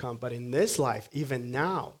age to come. But in this life, even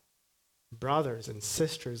now, brothers and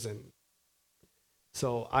sisters. And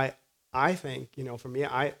so I think, for me,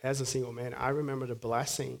 as a single man, I remember the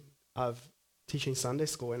blessing of teaching Sunday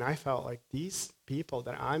school. And I felt like these people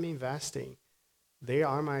that I'm investing, they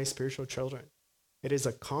are my spiritual children. It is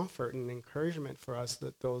a comfort and encouragement for us,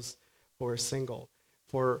 that those who are single.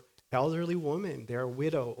 For elderly women, they're a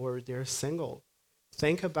widow or they're single.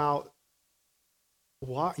 Think about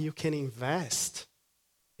what you can invest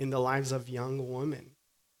in the lives of young women.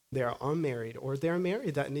 They are unmarried or they're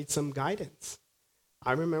married that need some guidance.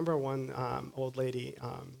 I remember one old lady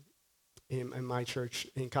in my church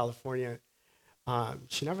in California.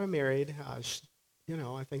 She never married. I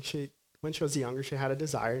think when she was younger, she had a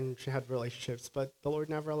desire and she had relationships, but the Lord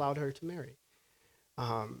never allowed her to marry.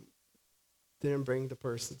 Didn't bring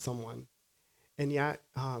someone. And yet,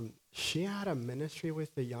 she had a ministry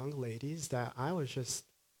with the young ladies that I was just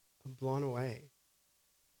blown away.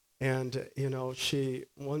 And,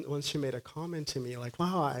 once she made a comment to me like,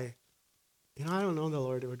 wow, I don't know the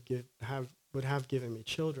Lord would have given me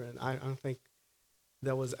children. I don't think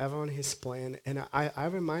that was ever on his plan. And I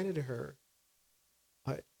reminded her,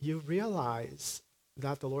 you realize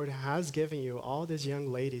that the Lord has given you all these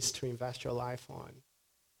young ladies to invest your life on.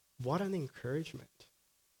 What an encouragement.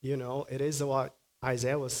 It is what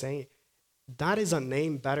Isaiah was saying. That is a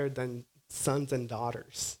name better than sons and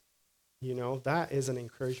daughters. That is an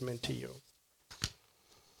encouragement to you.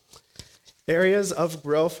 Areas of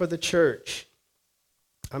growth for the church.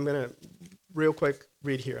 I'm going to real quick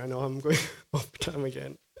read here. I know I'm going over time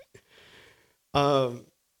again.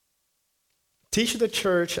 Teach the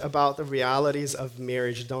church about the realities of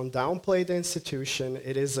marriage. Don't downplay the institution.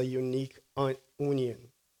 It is a unique union.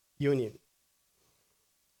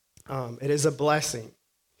 It is a blessing.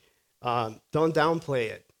 Don't downplay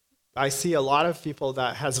it. I see a lot of people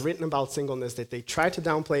that has written about singleness that they try to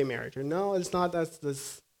downplay marriage. Or no, it's not. That's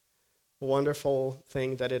this wonderful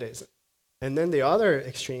thing that it is. And then the other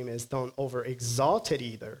extreme is don't over-exalt it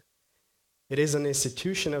either. It is an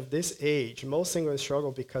institution of this age. Most singles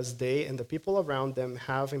struggle because they and the people around them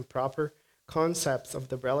have improper concepts of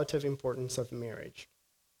the relative importance of marriage.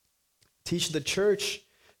 Teach the church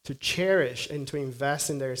to cherish and to invest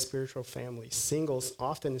in their spiritual family. Singles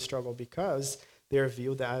often struggle because they are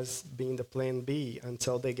viewed as being the plan B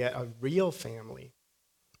until they get a real family.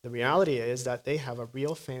 The reality is that they have a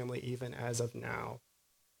real family even as of now.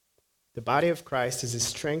 The body of Christ is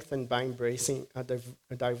strengthened by embracing a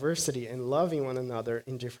diversity and loving one another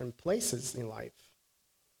in different places in life.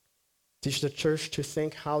 Teach the church to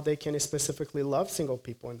think how they can specifically love single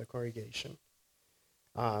people in the congregation.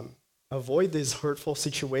 Avoid these hurtful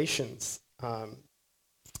situations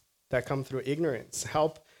that come through ignorance.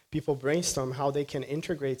 Help people brainstorm how they can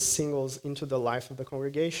integrate singles into the life of the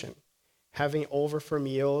congregation. Having over for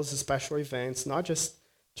meals, special events, not just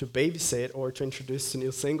to babysit or to introduce to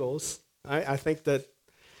new singles. I think that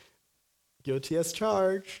guilty as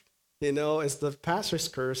charged, it's the pastor's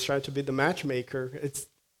curse, trying to be the matchmaker. It's,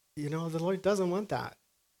 the Lord doesn't want that.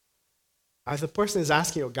 As the person is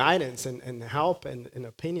asking you guidance and help and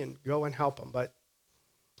opinion, go and help them. But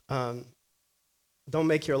don't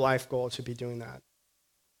make your life goal to be doing that.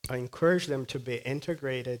 I encourage them to be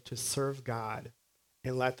integrated, to serve God,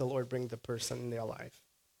 and let the Lord bring the person in their life.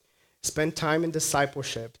 Spend time in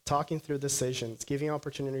discipleship, talking through decisions, giving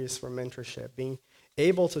opportunities for mentorship, being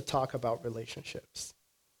able to talk about relationships,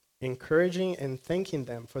 encouraging and thanking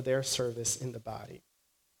them for their service in the body.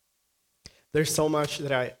 There's so much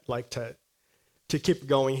that I like to keep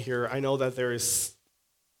going here. I know that there is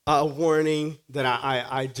a warning that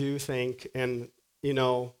I do think, and,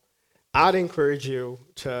 I'd encourage you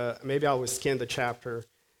to, maybe I would scan the chapter,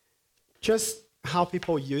 just how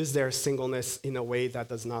people use their singleness in a way that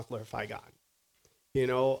does not glorify God.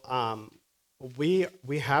 We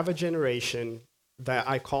have a generation that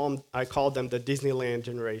I call them the Disneyland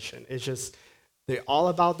generation. It's just, they're all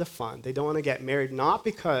about the fun. They don't want to get married, not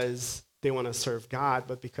because they want to serve God,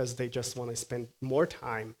 but because they just want to spend more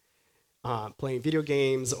time playing video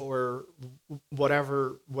games or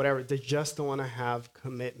whatever. They just don't want to have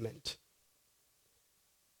commitment.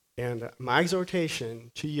 And my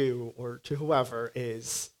exhortation to you or to whoever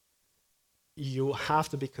is you have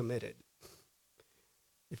to be committed.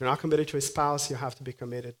 If you're not committed to a spouse, you have to be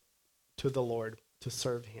committed to the Lord, to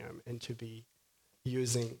serve him, and to be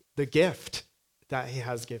using the gift that he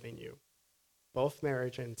has given you. Both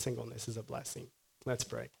marriage and singleness is a blessing. Let's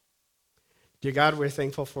pray. Dear God, we're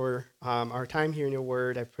thankful for our time here in your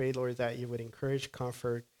word. I pray, Lord, that you would encourage,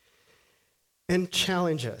 comfort, and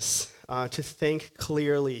challenge us to think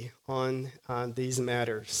clearly on these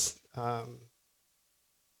matters.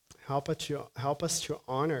 Help us to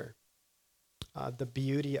honor the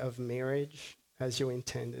beauty of marriage as you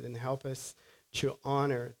intended, and help us to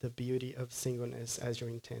honor the beauty of singleness as you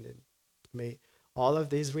intended. May all of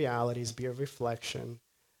these realities be a reflection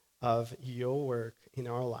of your work in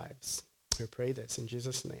our lives. We pray this in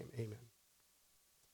Jesus' name. Amen.